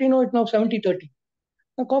it, but it's now 70-30.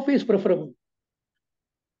 Coffee is preferable.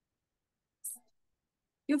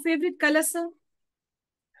 Your favorite color, sir?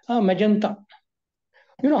 Magenta.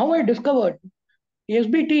 You know how I discovered?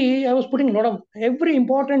 SBT, I was putting a lot of every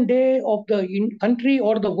important day of the country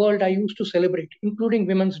or the world I used to celebrate, including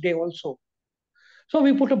Women's Day also. So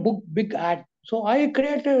we put a big ad. So I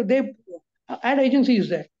created, they ad agency is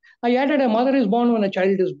there. I added a mother is born when a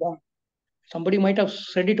child is born. Somebody might have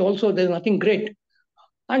said it also, there's nothing great.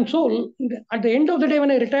 And so at the end of the day,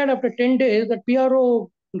 when I retired after 10 days, the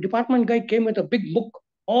PRO department guy came with a big book,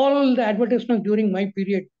 all the advertisements during my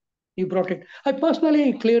period. He brought it. I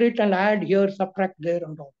personally clear it and add here, subtract there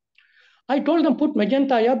and all. I told them put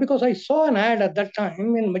magenta, yeah, because I saw an ad at that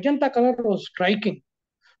time and magenta color was striking.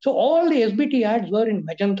 So all the SBT ads were in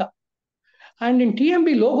magenta. And in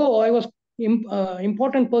TMB logo, I was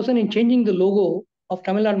important person in changing the logo of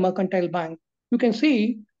Tamilnad Mercantile Bank. You can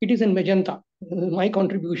see it is in magenta, my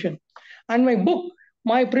contribution. And my book,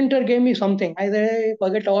 my printer gave me something. I said, hey,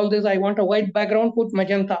 forget all this. I want a white background, put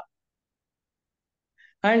magenta.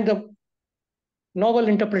 And the novel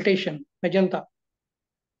interpretation, magenta.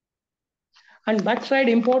 And backside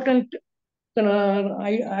important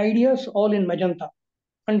ideas all in magenta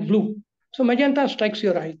and blue. So magenta strikes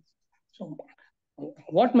your eye. So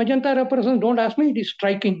what magenta represents, don't ask me, it is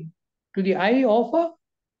striking to the eye of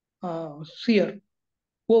a seer,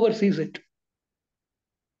 whoever sees it.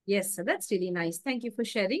 Yes, sir. That's really nice. Thank you for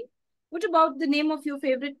sharing. What about the name of your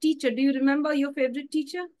favorite teacher? Do you remember your favorite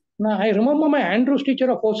teacher? Now, I remember my Andrews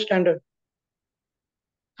teacher of 4th standard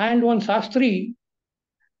and one Sastri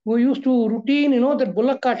who used to routine, that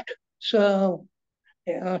bullock cart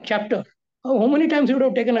chapter. How many times he would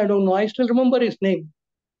have taken, I don't know. I still remember his name.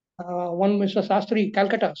 One Mr. Sastri,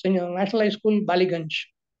 Calcutta, National High School, Baliganj.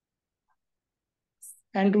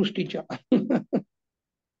 Andrews teacher.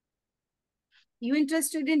 You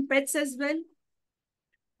interested in pets as well?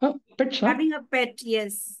 Pets, huh? Having a pet,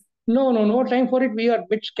 yes. No time for it. We are a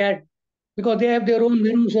bit scared because they have their own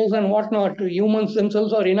viruses and whatnot. Humans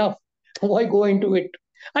themselves are enough. Why go into it?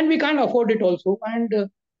 And we can't afford it also. And,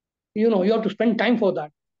 you have to spend time for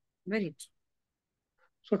that. Very true.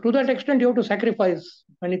 So to that extent, you have to sacrifice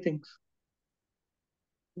many things.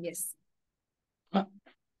 Yes. Huh?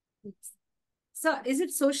 So is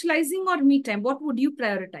it socializing or me time? What would you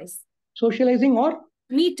prioritize? Socializing or?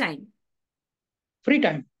 Me time. Free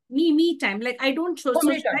time. Me time. Like I don't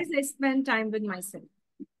socialize, time. I spend time with myself.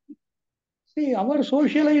 See, our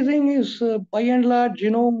socializing is by and large,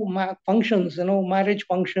 functions, marriage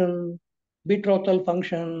function, betrothal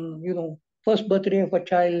function, first birthday of a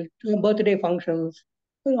child, birthday functions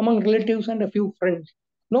among relatives and a few friends.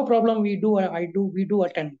 No problem. We do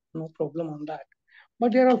attend. No problem on that.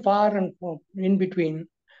 But they are far and in between.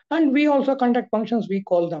 And we also conduct functions, we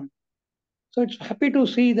call them. So it's happy to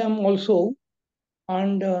see them also.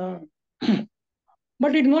 And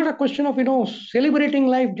but it's not a question of celebrating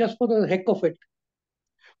life just for the heck of it,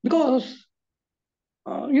 because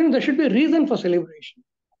there should be a reason for celebration.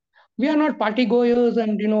 We are not party goers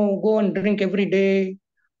and go and drink every day.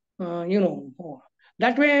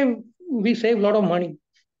 That way we save a lot of money.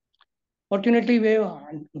 Fortunately,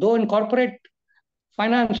 though in corporate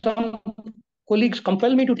finance, some colleagues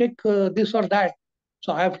compel me to take this or that.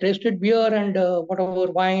 So I have tasted beer and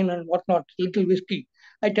whatever wine and whatnot, little whiskey.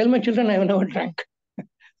 I tell my children I have never drank.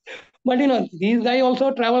 But these guys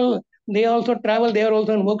also travel. They also travel. They are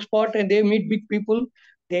also in work spot and they meet big people.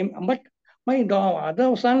 But my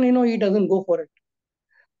other son, he doesn't go for it.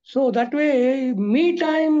 So that way, me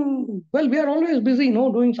time. Well, we are always busy,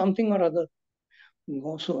 doing something or other.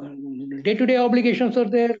 So day-to-day obligations are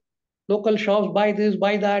there. Local shops, buy this,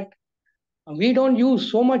 buy that. We don't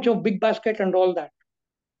use so much of big basket and all that.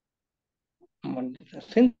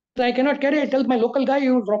 Since I cannot carry, I tell my local guy,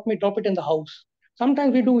 you drop it in the house.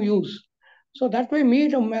 Sometimes we do use. So that way,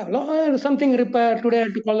 something repair today. I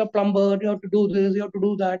have to call a plumber. You have to do this. You have to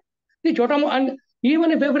do that. And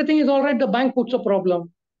even if everything is all right, the bank puts a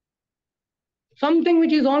problem. Something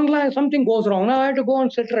which is online, something goes wrong. Now I have to go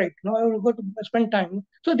and sit right. Now I have to go to spend time.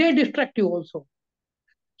 So they distract you also.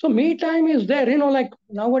 So me time is there. Like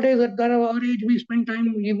nowadays at our age, we spend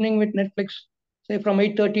time evening with Netflix, say from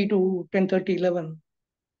 8:30 to 10:30, 11.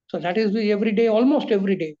 So that is every day, almost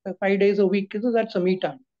every day, 5 days a week. So that's a me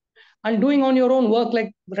time. And doing on your own work,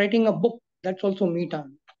 like writing a book, that's also me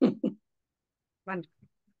time. Wonderful.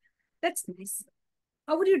 That's nice.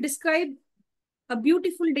 How would you describe a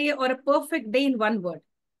beautiful day or a perfect day in one word?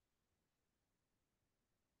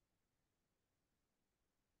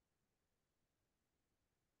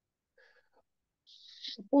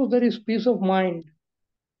 Suppose there is peace of mind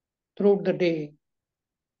throughout the day.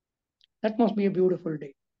 That must be a beautiful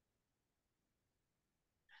day.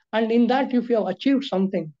 And in that, if you have achieved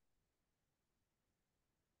something,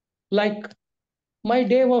 like my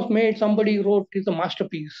day was made, somebody wrote, it's a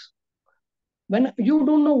masterpiece. When you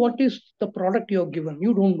don't know what is the product you have given,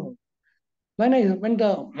 you don't know. When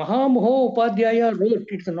the Mahamoho Upadhyaya wrote,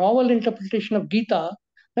 it's a novel interpretation of Gita,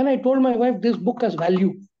 then I told my wife, this book has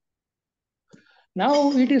value.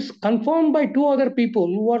 Now it is confirmed by two other people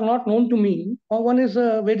who are not known to me. One is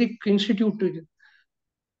a Vedic Institute.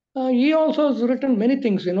 He also has written many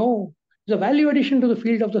things, It's a value addition to the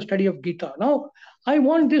field of the study of Gita. Now, I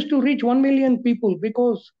want this to reach 1 million people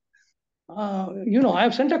because, I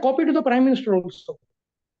have sent a copy to the Prime Minister also.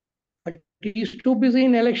 But he is too busy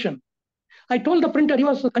in election. I told the printer he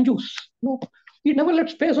was a conjuice. He never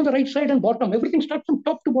left space on the right side and bottom. Everything starts from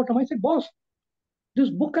top to bottom. I said, boss, this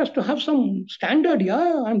book has to have some standard.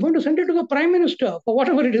 Yeah, I'm going to send it to the Prime Minister for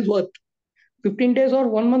whatever it is worth. 15 days or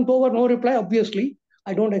 1 month over, no reply, obviously.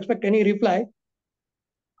 I don't expect any reply.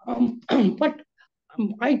 But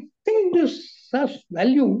I think this has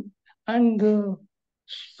value, and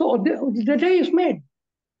so the day is made.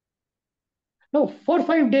 Now, for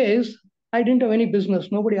 5 days, I didn't have any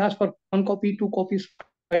business. Nobody asked for 1 copy, 2 copies,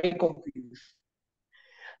 5 copies.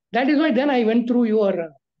 That is why then I went through your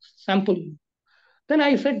sample. Then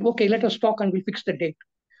I said, okay, let us talk and we'll fix the date.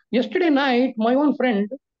 Yesterday night, my own friend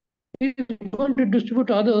is going to distribute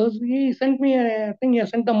to others. He sent me a thing. He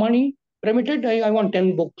sent the money, remitted. I want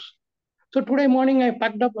 10 books. So today morning, I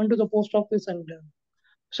packed up, went to the post office and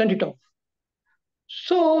sent it off.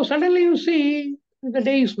 So suddenly you see the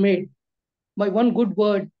day is made by one good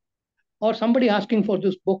word or somebody asking for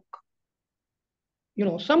this book.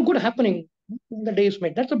 Some good happening, the day is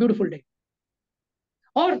made. That's a beautiful day.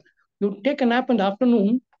 Or you take a nap in the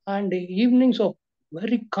afternoon and the evenings are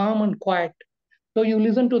very calm and quiet. So you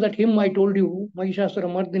listen to that hymn I told you, Mahishasura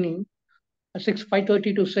Mardini,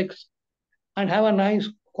 5:30 to 6, and have a nice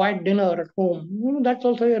quiet dinner at home. That's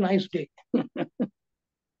also a nice day.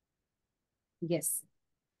 Yes.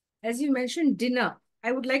 As you mentioned, dinner.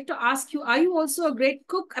 I would like to ask you, are you also a great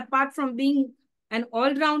cook apart from being an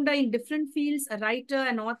all-rounder in different fields, a writer,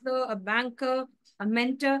 an author, a banker, a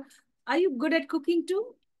mentor? Are you good at cooking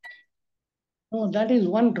too? No, that is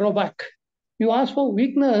one drawback. You asked for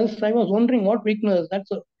weakness. I was wondering what weakness.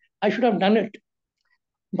 I should have done it.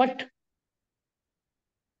 But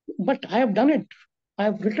I have done it. I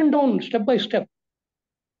have written down step by step.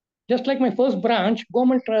 Just like my first branch,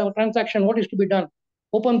 government transaction, what is to be done?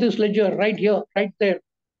 Open this ledger right here, right there.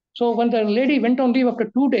 So when the lady went on leave after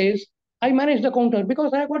 2 days, I managed the counter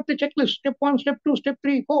because I got the checklist. Step 1, step 2, step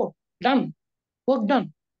 3, 4. Done. Work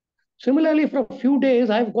done. Similarly, for a few days,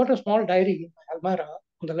 I've got a small diary in my almara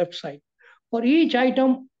on the left side. For each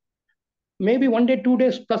item, maybe 1 day, 2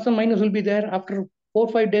 days, plus and minus will be there. After 4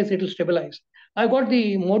 or 5 days, it will stabilize. I got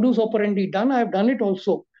the modus operandi done. I've done it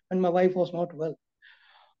also when my wife was not well.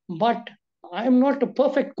 But I'm not a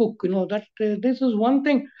perfect cook. That this is one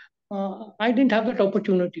thing. I didn't have that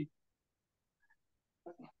opportunity.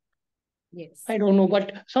 Yes. I don't know,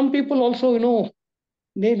 but some people also,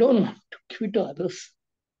 they don't want to give it to others.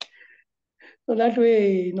 So that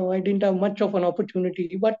way, I didn't have much of an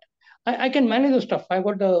opportunity, but I can manage the stuff. I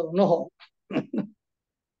got the know-how.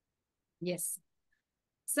 Yes.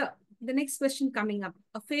 So the next question coming up,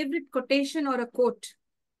 a favorite quotation or a quote,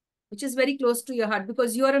 which is very close to your heart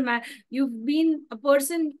because you're a man, you've been a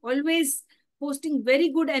person always posting very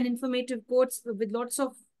good and informative quotes with lots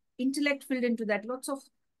of intellect filled into that.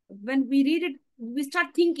 When we read it, we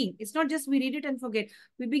start thinking. It's not just we read it and forget.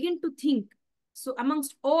 We begin to think. So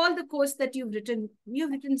amongst all the quotes that you've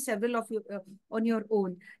written several of you on your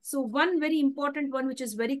own. So one very important one, which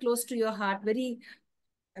is very close to your heart,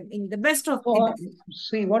 in the best of.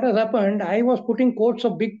 See, what has happened, I was putting quotes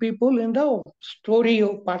of big people in the story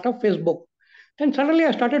part of Facebook. And suddenly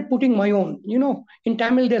I started putting my own. In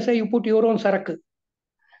Tamil, they say you put your own sarakku.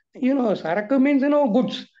 Sarakku means,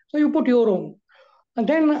 goods. So you put your own. And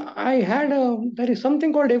then there is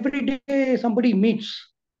something called every day somebody meets,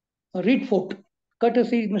 a read fort,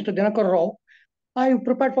 courtesy Mr. Dinakar Rao. I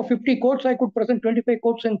prepared for 50 quotes. I could present 25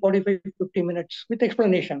 quotes in 45, 50 minutes with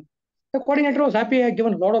explanation. The coordinator was happy. I had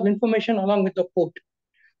given a lot of information along with the quote.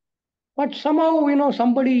 But somehow,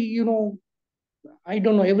 somebody, I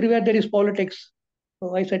don't know, everywhere there is politics.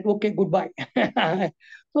 So I said, okay, goodbye.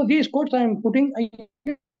 So these quotes I am putting,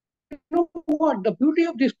 you know what? The beauty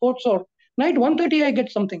of these quotes are night 1:30 I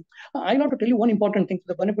get something. I want to tell you one important thing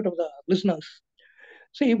for the benefit of the listeners.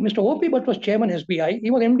 See, Mr. O.P. Bhatt was chairman SBI.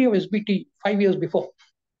 He was MD of SBT 5 years before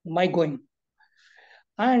my going.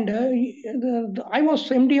 And I was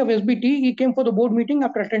MD of SBT. He came for the board meeting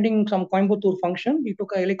after attending some Coimbatore function. He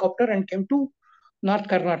took a helicopter and came to North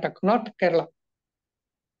Kerala,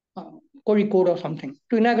 Kozhikode or something,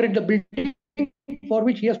 to inaugurate the building for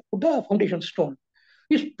which he has put the foundation stone.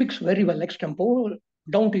 He speaks very well, extempo,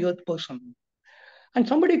 down to earth person. And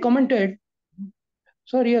somebody commented,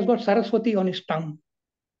 sir, he has got Saraswati on his tongue.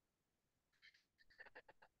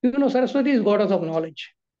 Saraswati is goddess of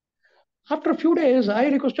knowledge. After a few days, I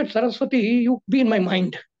requested Saraswati, you be in my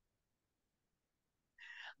mind.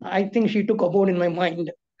 I think she took abode in my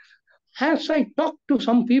mind. As I talk to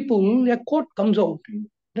some people, a quote comes out.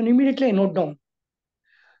 Then immediately I note down.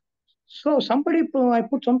 So I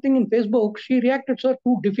put something in Facebook. She reacted, sir,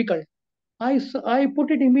 too difficult. I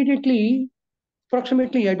put it immediately,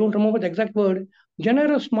 approximately, I don't remember the exact word.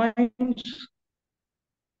 Generous minds,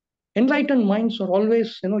 enlightened minds are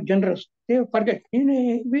always, generous. They forget.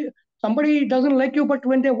 Somebody doesn't like you, but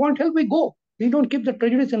when they want help, we go. We don't keep the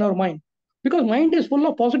prejudice in our mind because mind is full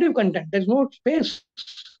of positive content. There's no space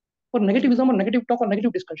for negativism or negative talk or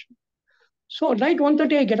negative discussion. So night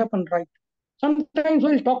 1:30, I get up and write. Sometimes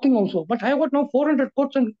while talking also. But I have got now 400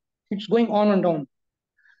 quotes and it's going on and on.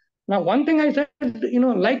 Now, one thing I said,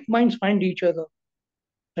 like minds find each other.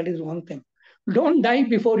 That is one thing. Don't die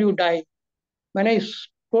before you die. When I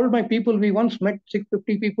told my people, we once met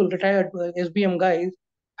 650 people, retired SBM guys,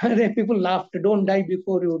 the people laughed, don't die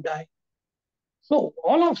before you die. So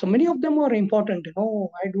many of them are important.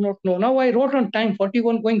 I do not know. Now I wrote on time,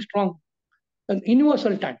 41 going strong. An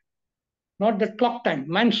universal time, not the clock time,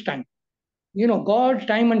 man's time. God,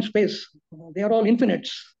 time, and space, they are all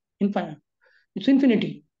infinites. Infinite. It's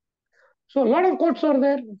infinity. So a lot of quotes are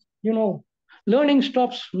there. Learning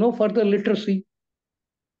stops, no further literacy.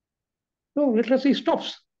 No, literacy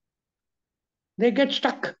stops. They get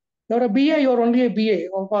stuck. You're a BA, you're only a BA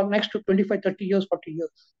or next to 25, 30 years, 40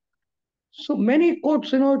 years. So many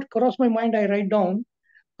quotes, cross my mind, I write down.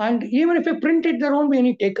 And even if I print it, there won't be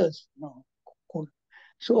any takers. No. Cool.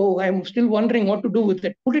 So I'm still wondering what to do with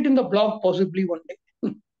it. Put it in the blog possibly one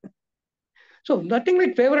day. So nothing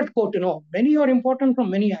like favorite quote, many are important from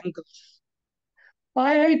many angles.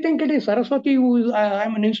 I think it is Saraswati who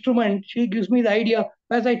I'm an instrument. She gives me the idea.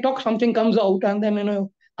 As I talk, something comes out, and then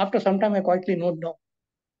after some time, I quietly note down.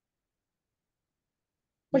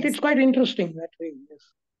 But Yes. it's quite interesting that way. Yes.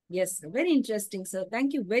 Yes, very interesting, sir.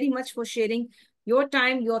 Thank you very much for sharing your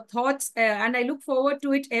time, your thoughts, and I look forward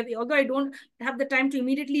to it. Although I don't have the time to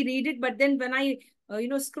immediately read it, but then when I,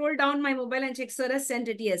 scroll down my mobile and check, sir has sent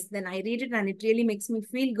it, yes, then I read it and it really makes me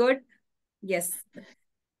feel good. Yes.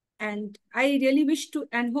 And I really wish to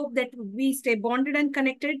and hope that we stay bonded and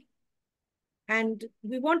connected. And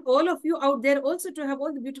we want all of you out there also to have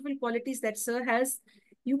all the beautiful qualities that sir has.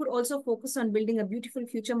 You would also focus on building a beautiful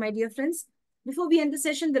future, my dear friends. Before we end the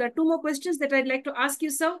session, there are two more questions that I'd like to ask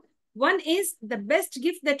you, sir. One is the best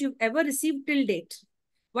gift that you've ever received till date.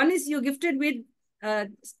 One is you're gifted with uh,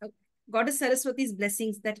 Goddess Saraswati's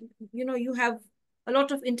blessings that, you have a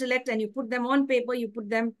lot of intellect and you put them on paper, you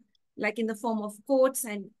put them like in the form of quotes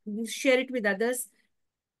and you share it with others.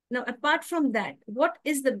 Now, apart from that, what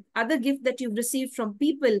is the other gift that you've received from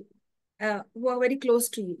people who are very close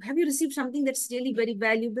to you? Have you received something that's really very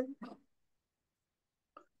valuable?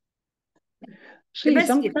 The See, best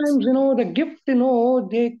gift. sometimes, the gift,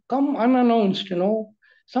 they come unannounced,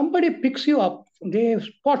 Somebody picks you up, they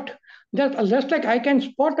spot, just like I can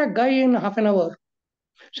spot a guy in half an hour.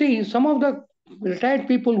 See, some of the retired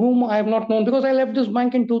people whom I have not known because I left this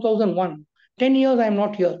bank in 2001. 10 years I am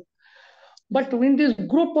not here. But in this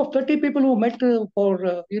group of 30 people who met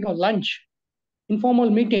for, lunch, informal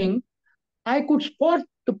meeting, I could spot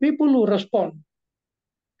the people who respond.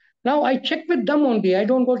 Now I check with them only. I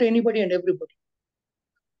don't go to anybody and everybody.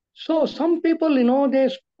 So some people, they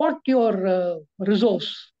spot your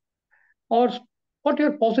resource or spot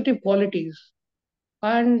your positive qualities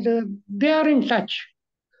and they are in touch.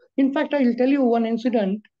 In fact, I will tell you one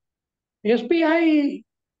incident. SBI,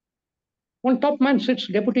 one top man sits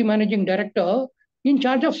deputy managing director in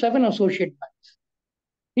charge of 7 associate banks.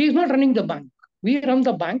 He is not running the bank. We run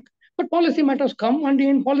the bank, but policy matters come, and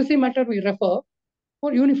in policy matter we refer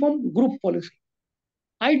for uniform group policy.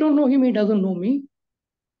 I don't know him, he doesn't know me,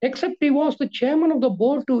 except he was the chairman of the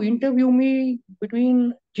board to interview me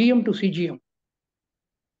between GM to CGM.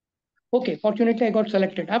 Okay, fortunately, I got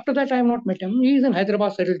selected. After that, I have not met him. He is in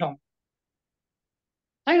Hyderabad, settled down.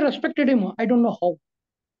 I respected him. I don't know how.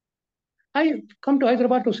 I come to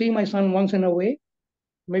Hyderabad to see my son once in a way,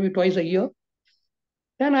 maybe twice a year.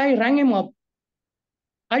 Then I rang him up.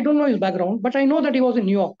 I don't know his background, but I know that he was in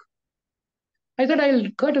New York. I said,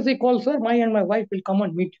 I'll courtesy call, sir. My and my wife will come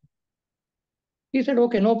and meet you. He said,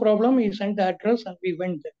 okay, no problem. He sent the address and we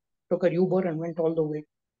went there. Took a Uber and went all the way.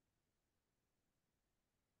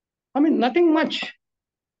 I mean, nothing much.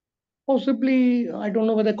 Possibly, I don't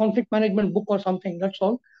know whether conflict management book or something. That's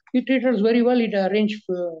all. He treated us very well. He arranged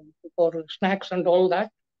for snacks and all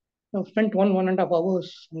that. Spent 1.5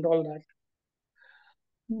 hours and all that.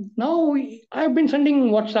 Now I've been sending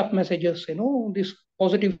WhatsApp messages, these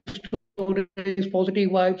positive stories, positive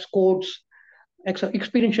vibes, quotes,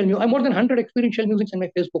 experiential news. I have more than 100 experiential musings in my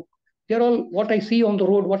Facebook. They're all what I see on the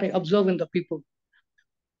road, what I observe in the people.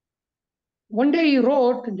 One day he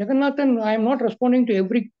wrote, Jagannathan, I am not responding to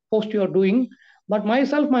every post you are doing, but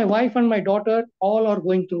myself, my wife, and my daughter all are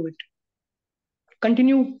going through it.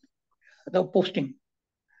 Continue the posting.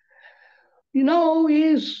 Now,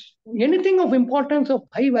 is anything of importance of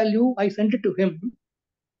high value, I sent it to him.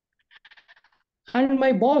 And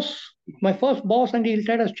my boss, my first boss, and he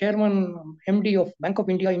retired as chairman, MD of Bank of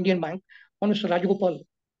India, Indian Bank, Mr. Rajagopal,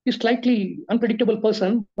 is slightly unpredictable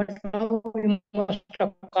person, but now he must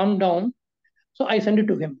have calmed down. So I send it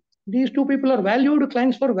to him. These two people are valued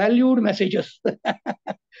clients for valued messages.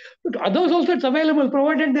 To others also it's available,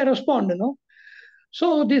 provided they respond,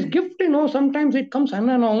 So this gift, sometimes it comes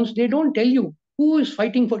unannounced. They don't tell you who is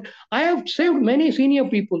fighting for it. I have saved many senior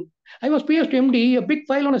people. I was PS to MD. A big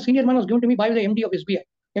file on a senior man was given to me by the MD of SBI.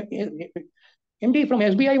 MD from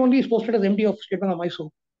SBI only is posted as MD of State Bank of Mysore.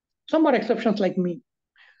 Some are exceptions like me.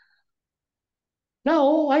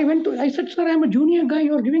 Now I said, sir, I'm a junior guy.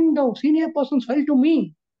 You're giving the senior person's file to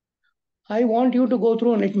me. I want you to go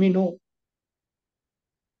through and let me know.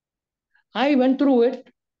 I went through it.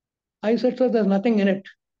 I said, sir, there's nothing in it.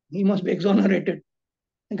 He must be exonerated.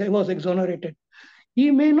 The guy was exonerated.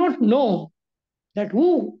 He may not know that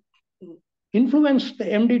who influenced the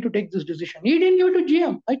MD to take this decision. He didn't give it to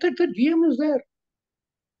GM. I thought the GM is there.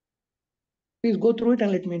 Please go through it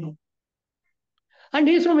and let me know. And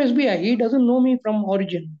he's from SBI. He doesn't know me from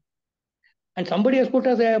origin. And somebody has put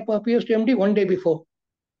as a PS to MD one day before.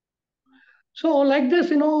 So like this,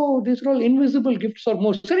 these are all invisible gifts or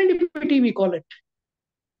more serendipity, we call it.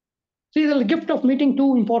 See, the gift of meeting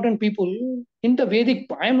two important people in the Vedic.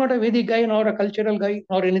 I am not a Vedic guy nor a cultural guy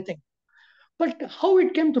nor anything. But how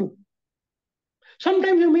it came through.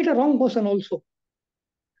 Sometimes you meet a wrong person also.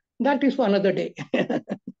 That is for another day.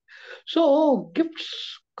 So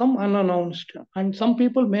gifts come unannounced and some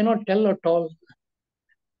people may not tell at all.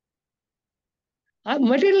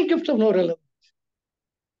 Material gifts have no relevance.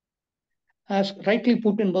 As rightly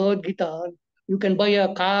put in Bhagavad Gita, you can buy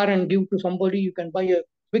a car and give to somebody, you can buy a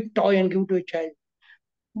big toy and give to a child.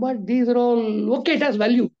 But these are all, okay, it has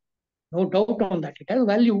value. No doubt on that. It has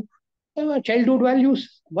value. Childhood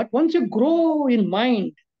values. But once you grow in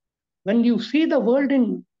mind, when you see the world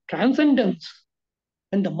in transcendence,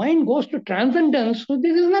 when the mind goes to transcendence, so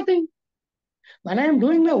this is nothing. When I am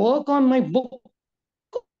doing my work on my book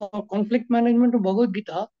or conflict management of Bhagavad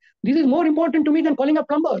Gita, this is more important to me than calling a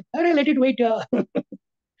plumber. Let it wait.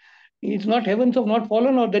 It's not heavens have not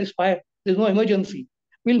fallen or there is fire. There's no emergency.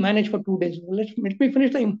 We'll manage for 2 days. Let me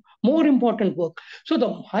finish the more important work. So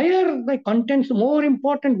the higher the contents, the more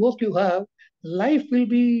important work you have, life will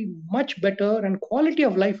be much better and quality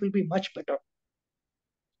of life will be much better.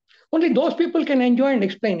 Only those people can enjoy and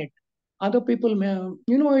explain it. Other people may,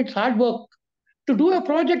 it's hard work. To do a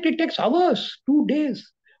project, it takes hours, 2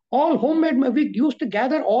 days. All homemade. We used to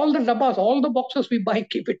gather all the dabbas, all the boxes we buy,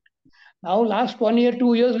 keep it. Now, last 1 year,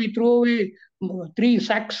 2 years, we threw away 3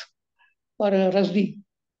 sacks for Rasdi.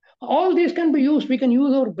 All these can be used. We can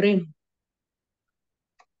use our brain.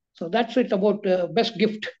 So that's it about best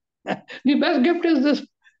gift. The best gift is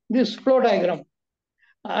this flow diagram.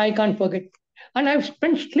 I can't forget. And I've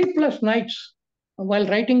spent sleepless nights while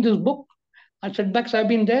writing this book. And setbacks have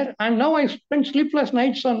been there. And now I spent sleepless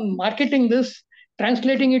nights on marketing this,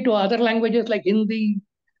 translating it to other languages like Hindi,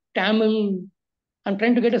 Tamil. I'm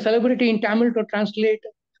trying to get a celebrity in Tamil to translate.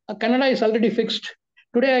 Kannada is already fixed.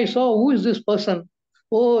 Today I saw, who is this person?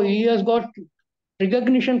 Oh, he has got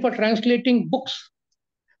recognition for translating books.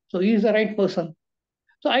 So he is the right person.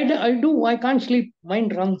 So I can't sleep.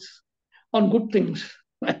 Mind runs on good things.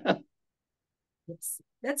 Yes,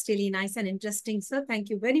 that's really nice and interesting, sir. Thank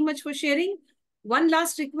you very much for sharing. One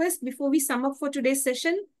last request before we sum up for today's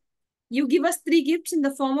session. You give us 3 gifts in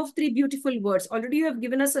the form of 3 beautiful words. Already you have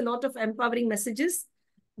given us a lot of empowering messages.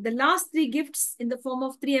 The last 3 gifts in the form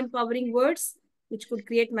of 3 empowering words, which could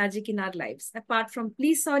create magic in our lives. Apart from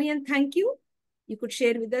please, sorry, and thank you, you could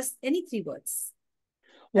share with us any 3 words.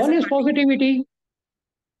 One is positivity,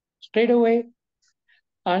 straight away.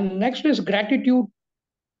 And next is gratitude.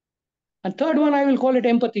 And third one, I will call it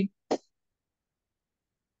empathy.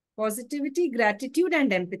 Positivity, gratitude,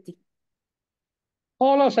 and empathy.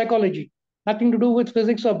 All are psychology, nothing to do with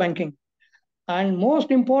physics or banking. And most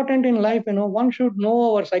important in life, one should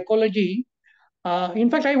know our psychology. In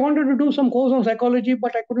fact, I wanted to do some course on psychology,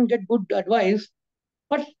 but I couldn't get good advice.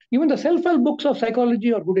 But even the self-help books of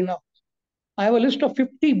psychology are good enough. I have a list of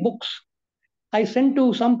 50 books I sent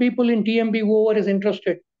to some people in TMB, whoever is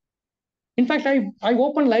interested. In fact, I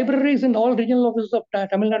opened libraries in all regional offices of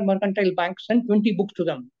Tamilnad Mercantile Bank, sent 20 books to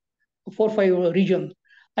them, 4 or 5 regions.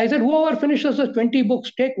 I said, whoever finishes the 20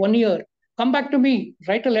 books, take 1 year, come back to me,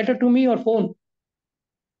 write a letter to me or phone.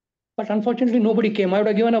 But unfortunately, nobody came. I would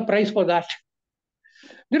have given a prize for that.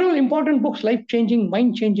 They're all important books, life-changing,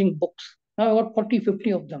 mind-changing books. Now I got 40,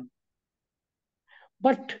 50 of them.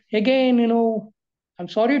 But again, I'm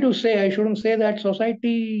sorry to say, I shouldn't say that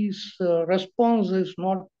society's response is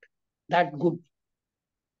not that good.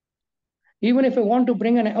 Even if I want to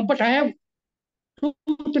bring but I have 2,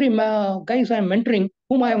 3 guys I'm mentoring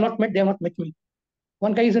whom I have not met, they have not met me.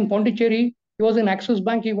 One guy is in Pondicherry, he was in Axis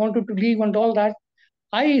Bank, he wanted to leave and all that.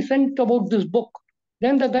 I sent about this book.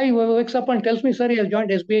 Then the guy wakes up and tells me, sir, he has joined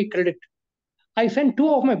SBI Credit. I sent 2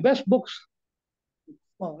 of my best books,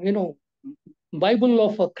 Bible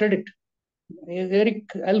of Credit, Eric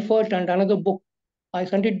Elfert, and another book. I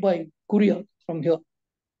sent it by courier from here.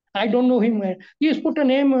 I don't know him. He has put a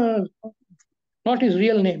name, not his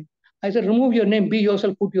real name. I said, remove your name, be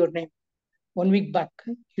yourself, put your name. 1 week back,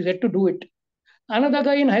 he said to do it. Another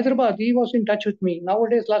guy in Hyderabad, he was in touch with me.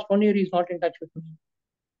 Nowadays, last 1 year, he's not in touch with me.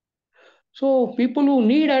 So people who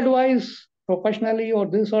need advice professionally or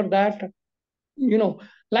this or that,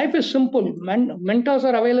 life is simple. Mentors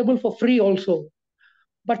are available for free also,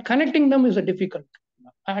 but connecting them is a difficult,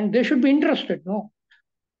 and they should be interested. No,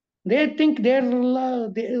 they think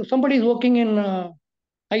somebody is working in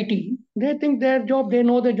IT. They think their job, they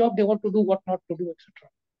know their job, they want to do, what not to do, etc.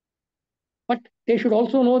 But they should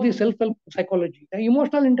also know the self-help psychology. The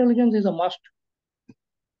emotional intelligence is a must.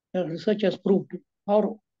 Research has proved.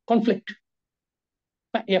 Or conflict.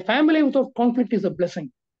 A family without conflict is a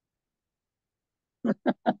blessing.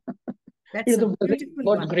 That's a God's beautiful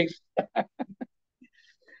one. grace.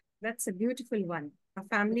 That's a beautiful one. A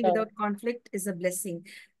family without conflict is a blessing.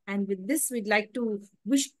 And with this, we'd like to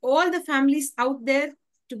wish all the families out there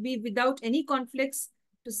to be without any conflicts,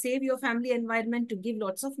 to save your family environment, to give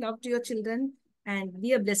lots of love to your children, and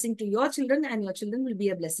be a blessing to your children, and your children will be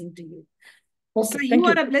a blessing to you. Okay, so you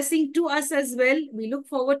are a blessing to us as well. We look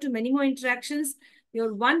forward to many more interactions.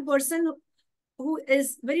 You're one person who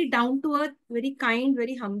is very down to earth, very kind,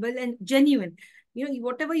 very humble, and genuine.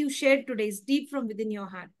 Whatever you shared today is deep from within your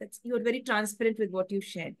heart. You're very transparent with what you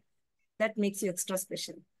shared. That makes you extra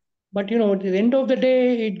special. But at the end of the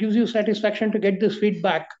day, it gives you satisfaction to get this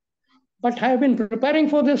feedback. But I have been preparing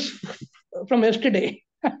for this from yesterday.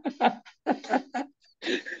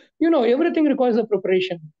 Everything requires a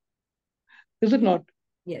preparation. Is it not?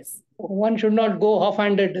 Yes. One should not go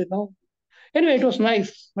half-handed, Anyway, it was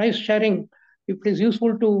nice sharing. If it is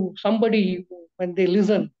useful to somebody when they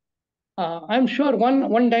listen, I'm sure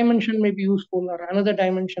one dimension may be useful or another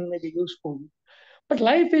dimension may be useful. But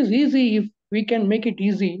life is easy if we can make it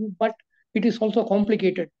easy, but it is also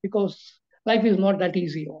complicated because life is not that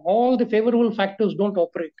easy. All the favorable factors don't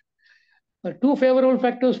operate. 2 favorable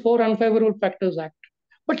factors, 4 unfavorable factors act.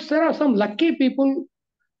 But there are some lucky people,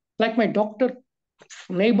 like my doctor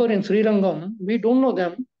neighbor in Srirangam. We don't know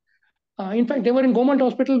them. In fact, they were in government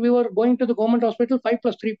hospital. We were going to the government hospital, 5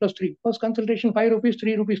 plus 3 plus 3. First consultation, 5 rupees,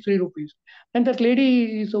 3 rupees, 3 rupees. And that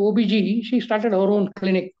lady is OBG. She started her own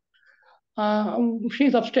clinic.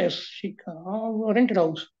 She's upstairs. She rented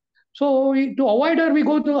house. So to avoid her, we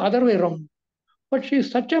go the other way around. But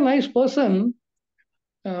she's such a nice person.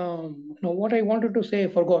 What I wanted to say, I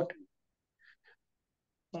forgot.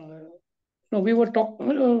 We were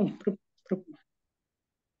talking.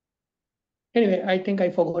 Anyway, I think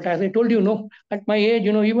I forgot. As I told you, at my age,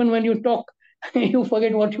 even when you talk, you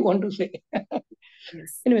forget what you want to say.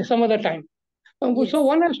 Yes. Anyway, some other time. Yes. So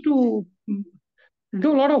one has to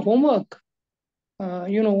do a lot of homework.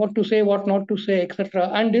 What to say, what not to say, etc.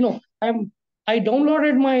 And I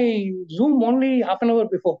downloaded my Zoom only half an hour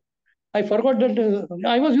before. I forgot that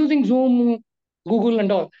I was using Zoom, Google,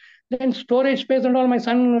 and all. Then storage space and all. My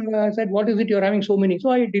son said, "What is it? You're having so many." So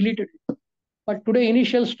I deleted it. But today,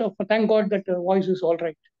 initial stuff. Thank God that voice is all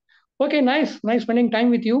right. Okay, nice spending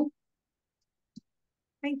time with you.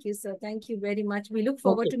 Thank you, sir. Thank you very much. We look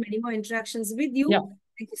forward to many more interactions with you. Yeah.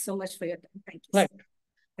 Thank you so much for your time. Thank you, Right. sir.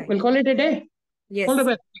 Thank We'll you. call it a day. Yes. All the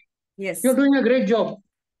best. Yes. You're doing a great job.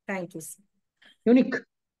 Thank you, sir. Unique.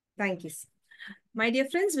 Thank you, sir. My dear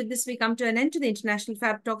friends, with this, we come to an end to the International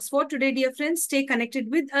Fab Talks for today, dear friends. Stay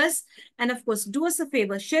connected with us. And of course, do us a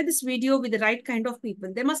favor. Share this video with the right kind of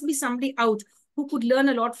people. There must be somebody out who could learn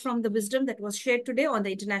a lot from the wisdom that was shared today on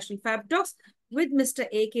the International Fab Talks with Mr.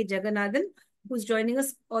 A. K Jagannathan, who's joining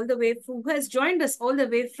us all the way, who has joined us all the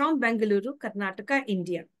way from Bangalore, Karnataka,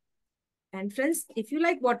 India. And friends, if you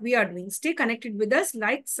like what we are doing, stay connected with us,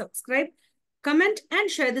 like, subscribe, comment, and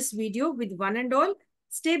share this video with one and all.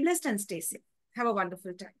 Stay blessed and stay safe. Have a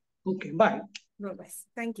wonderful time. Okay, bye. Bye-bye.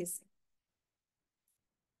 Thank you, sir.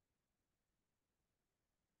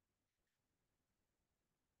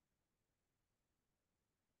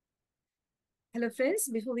 Hello, friends.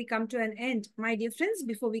 Before we come to an end, my dear friends,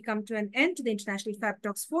 before we come to an end to the International Fab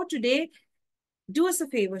Talks for today, do us a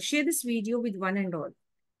favor, share this video with one and all.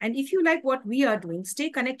 And if you like what we are doing, stay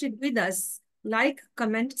connected with us. Like,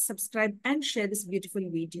 comment, subscribe, and share this beautiful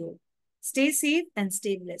video. Stay safe and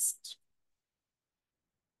stay blessed.